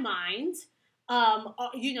on my mind.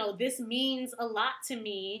 This means a lot to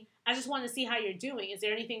me. I just want to see how you're doing. Is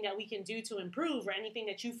there anything that we can do to improve or anything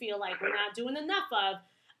that you feel like we're not doing enough of?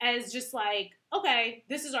 As just okay,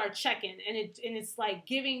 this is our check-in. And it's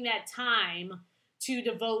giving that time to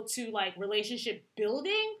devote to relationship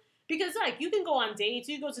building. Because you can go on dates,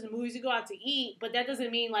 you go to the movies, you go out to eat, but that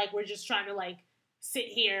doesn't mean we're just trying to sit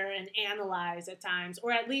here and analyze at times.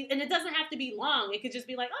 Or at least, and it doesn't have to be long. It could just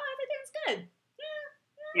be oh, everything's good.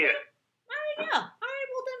 Yeah. All right, yeah. All right,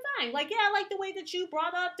 well then fine. I like the way that you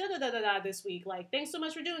brought up da-da-da-da-da this week. Thanks so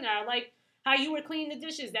much for doing that. I like how you were cleaning the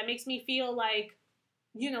dishes. That makes me feel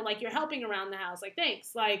you're helping around the house.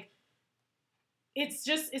 Thanks. It's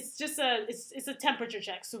a temperature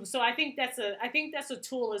check. So I think that's a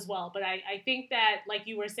tool as well. But I think that,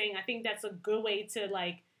 you were saying, I think that's a good way to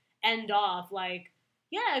end off.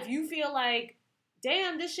 If you feel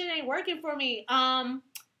damn, this shit ain't working for me.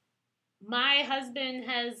 My husband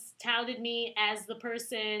has touted me as the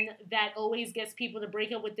person that always gets people to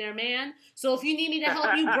break up with their man. So if you need me to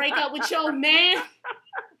help you break up with your man...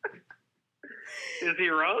 Is he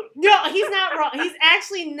wrong? No, he's not wrong. He's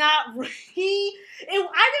actually not... I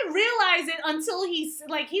didn't realize it until he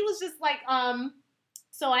was just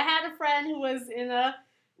So I had a friend who was in a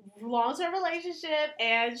long-term relationship,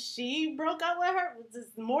 and she broke up with her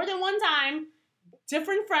more than one time.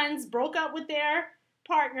 Different friends broke up with their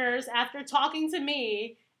partners after talking to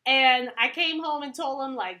me, and I came home and told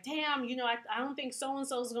him damn, I don't think so and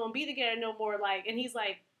so's gonna be together no more. And he's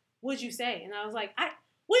like, what'd you say? And I was like,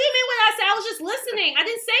 what do you mean what I said? I was just listening. I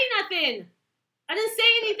didn't say nothing. I didn't say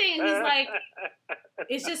anything. And he's like,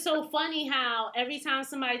 it's just so funny how every time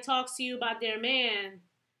somebody talks to you about their man,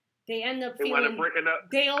 they end up feeling,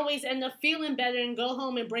 they always end up feeling better and go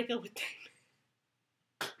home and break up with them.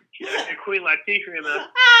 Like Queen Latifah in the...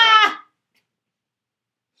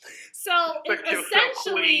 So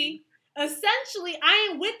essentially, I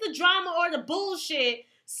ain't with the drama or the bullshit.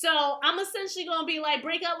 So I'm essentially gonna be like,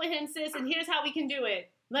 break up with him, sis, and here's how we can do it.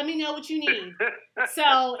 Let me know what you need.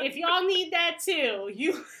 So if y'all need that too,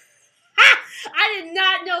 I did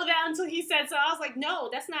not know that until he said so. I was like, no,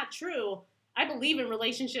 that's not true. I believe in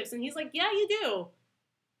relationships, and he's like, yeah, you do.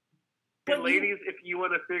 But and ladies, if you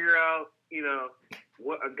want to figure out,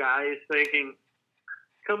 what a guy is thinking,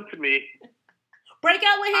 come to me. Break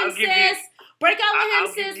out with him, sis. Break out with him,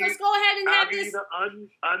 sis. Let's go ahead and have this. I'll give you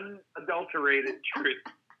the unadulterated truth.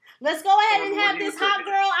 Let's go ahead and have this hot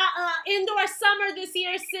girl indoor summer this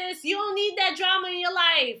year, sis. You don't need that drama in your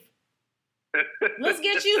life. Let's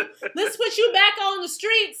put you back on the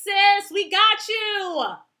street, sis. We got you.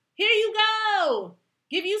 Here you go.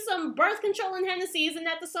 Give you some birth control and Hennessy. Isn't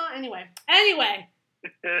that the song? Anyway. So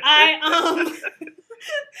no,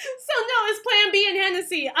 it's Plan B and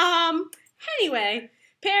Hennessy. Anyway,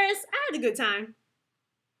 Paris, I had a good time.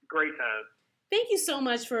 Great time. Thank you so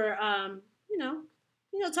much for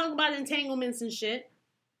talking about entanglements and shit.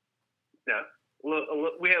 Yeah,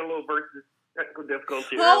 we had a little versus technical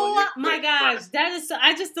difficulty. Oh my gosh, that is!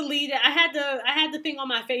 I just deleted. I had the thing on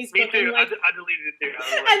my Facebook. Me too. And I deleted it too.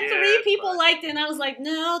 And 3 people liked it, and I was like,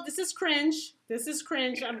 no, this is cringe. This is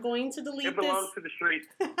cringe. I'm going to delete this. It belongs to the streets.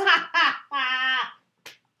 All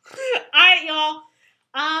right, y'all.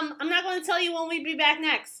 I'm not going to tell you when we be back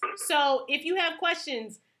next. So if you have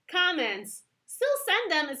questions, comments, still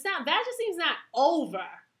send them. It's not, Vagiceme's not over.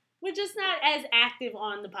 We're just not as active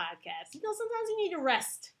on the podcast. Sometimes you need to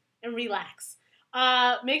rest and relax.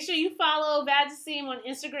 Make sure you follow Vagiceme on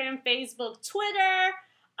Instagram, Facebook, Twitter.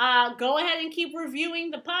 Go ahead and keep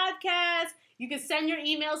reviewing the podcast. You can send your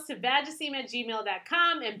emails to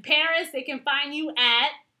vagiceme@gmail.com. And Paris, they can find you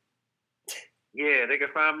at... Yeah, they can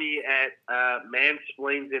find me at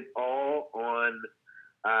Mansplains It All on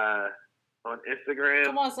Instagram.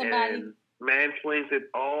 Come on, somebody. And Mansplains It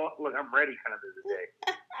All. Look, I'm ready kind of today.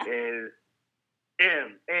 Is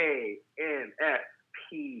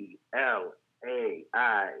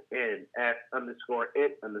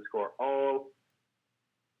MANSPLAINS_it_all.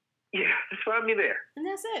 Yeah, just find me there. And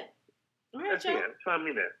that's it. All right, y'all. Yeah, just find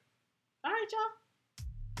me there. All right, y'all.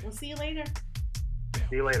 We'll see you later.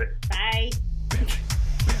 See you later. Bye.